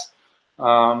plus.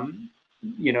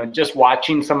 You know, just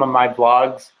watching some of my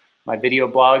vlogs, my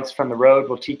video blogs from the road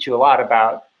will teach you a lot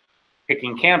about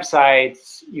picking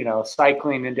campsites, you know,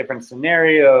 cycling in different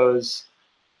scenarios,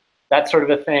 that sort of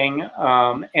a thing.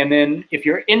 And then if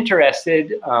you're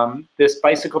interested, this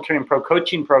Bicycle Touring Pro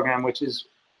coaching program, which is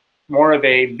more of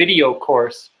a video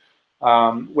course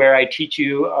where I teach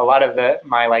you a lot of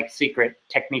my like secret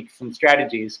techniques and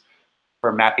strategies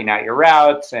for mapping out your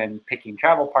routes and picking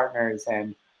travel partners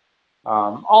and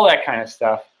all that kind of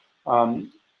stuff.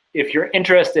 If you're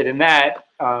interested in that,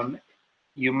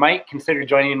 you might consider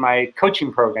joining my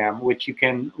coaching program, which you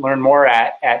can learn more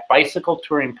at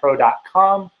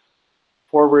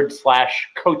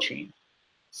bicycletouringpro.com/coaching.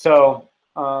 So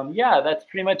yeah, that's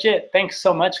pretty much it. Thanks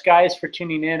so much, guys, for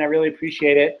tuning in. I really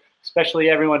appreciate it, especially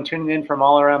everyone tuning in from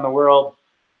all around the world.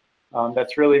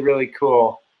 That's really, really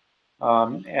cool.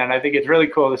 And I think it's really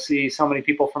cool to see so many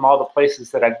people from all the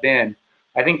places that I've been.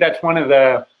 I think that's one of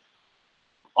the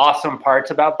awesome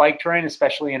parts about bike touring,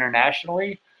 especially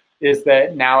internationally, is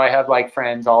that now I have like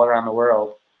friends all around the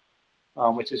world,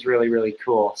 which is really, really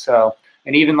cool. So,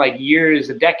 and even like years,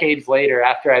 decades later,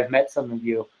 after I've met some of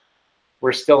you,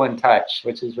 we're still in touch,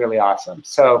 which is really awesome.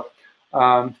 So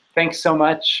thanks so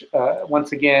much.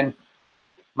 Once again,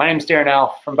 my name's Darren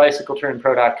Alf from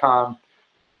bicycletouringpro.com,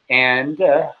 and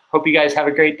hope you guys have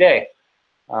a great day.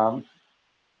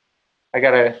 I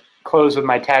got to close with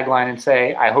my tagline and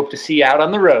say, I hope to see you out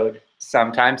on the road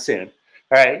sometime soon.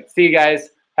 All right. See you guys.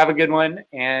 Have a good one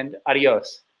and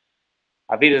adios.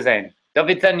 Auf Wiedersehen. Do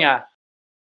widzenia.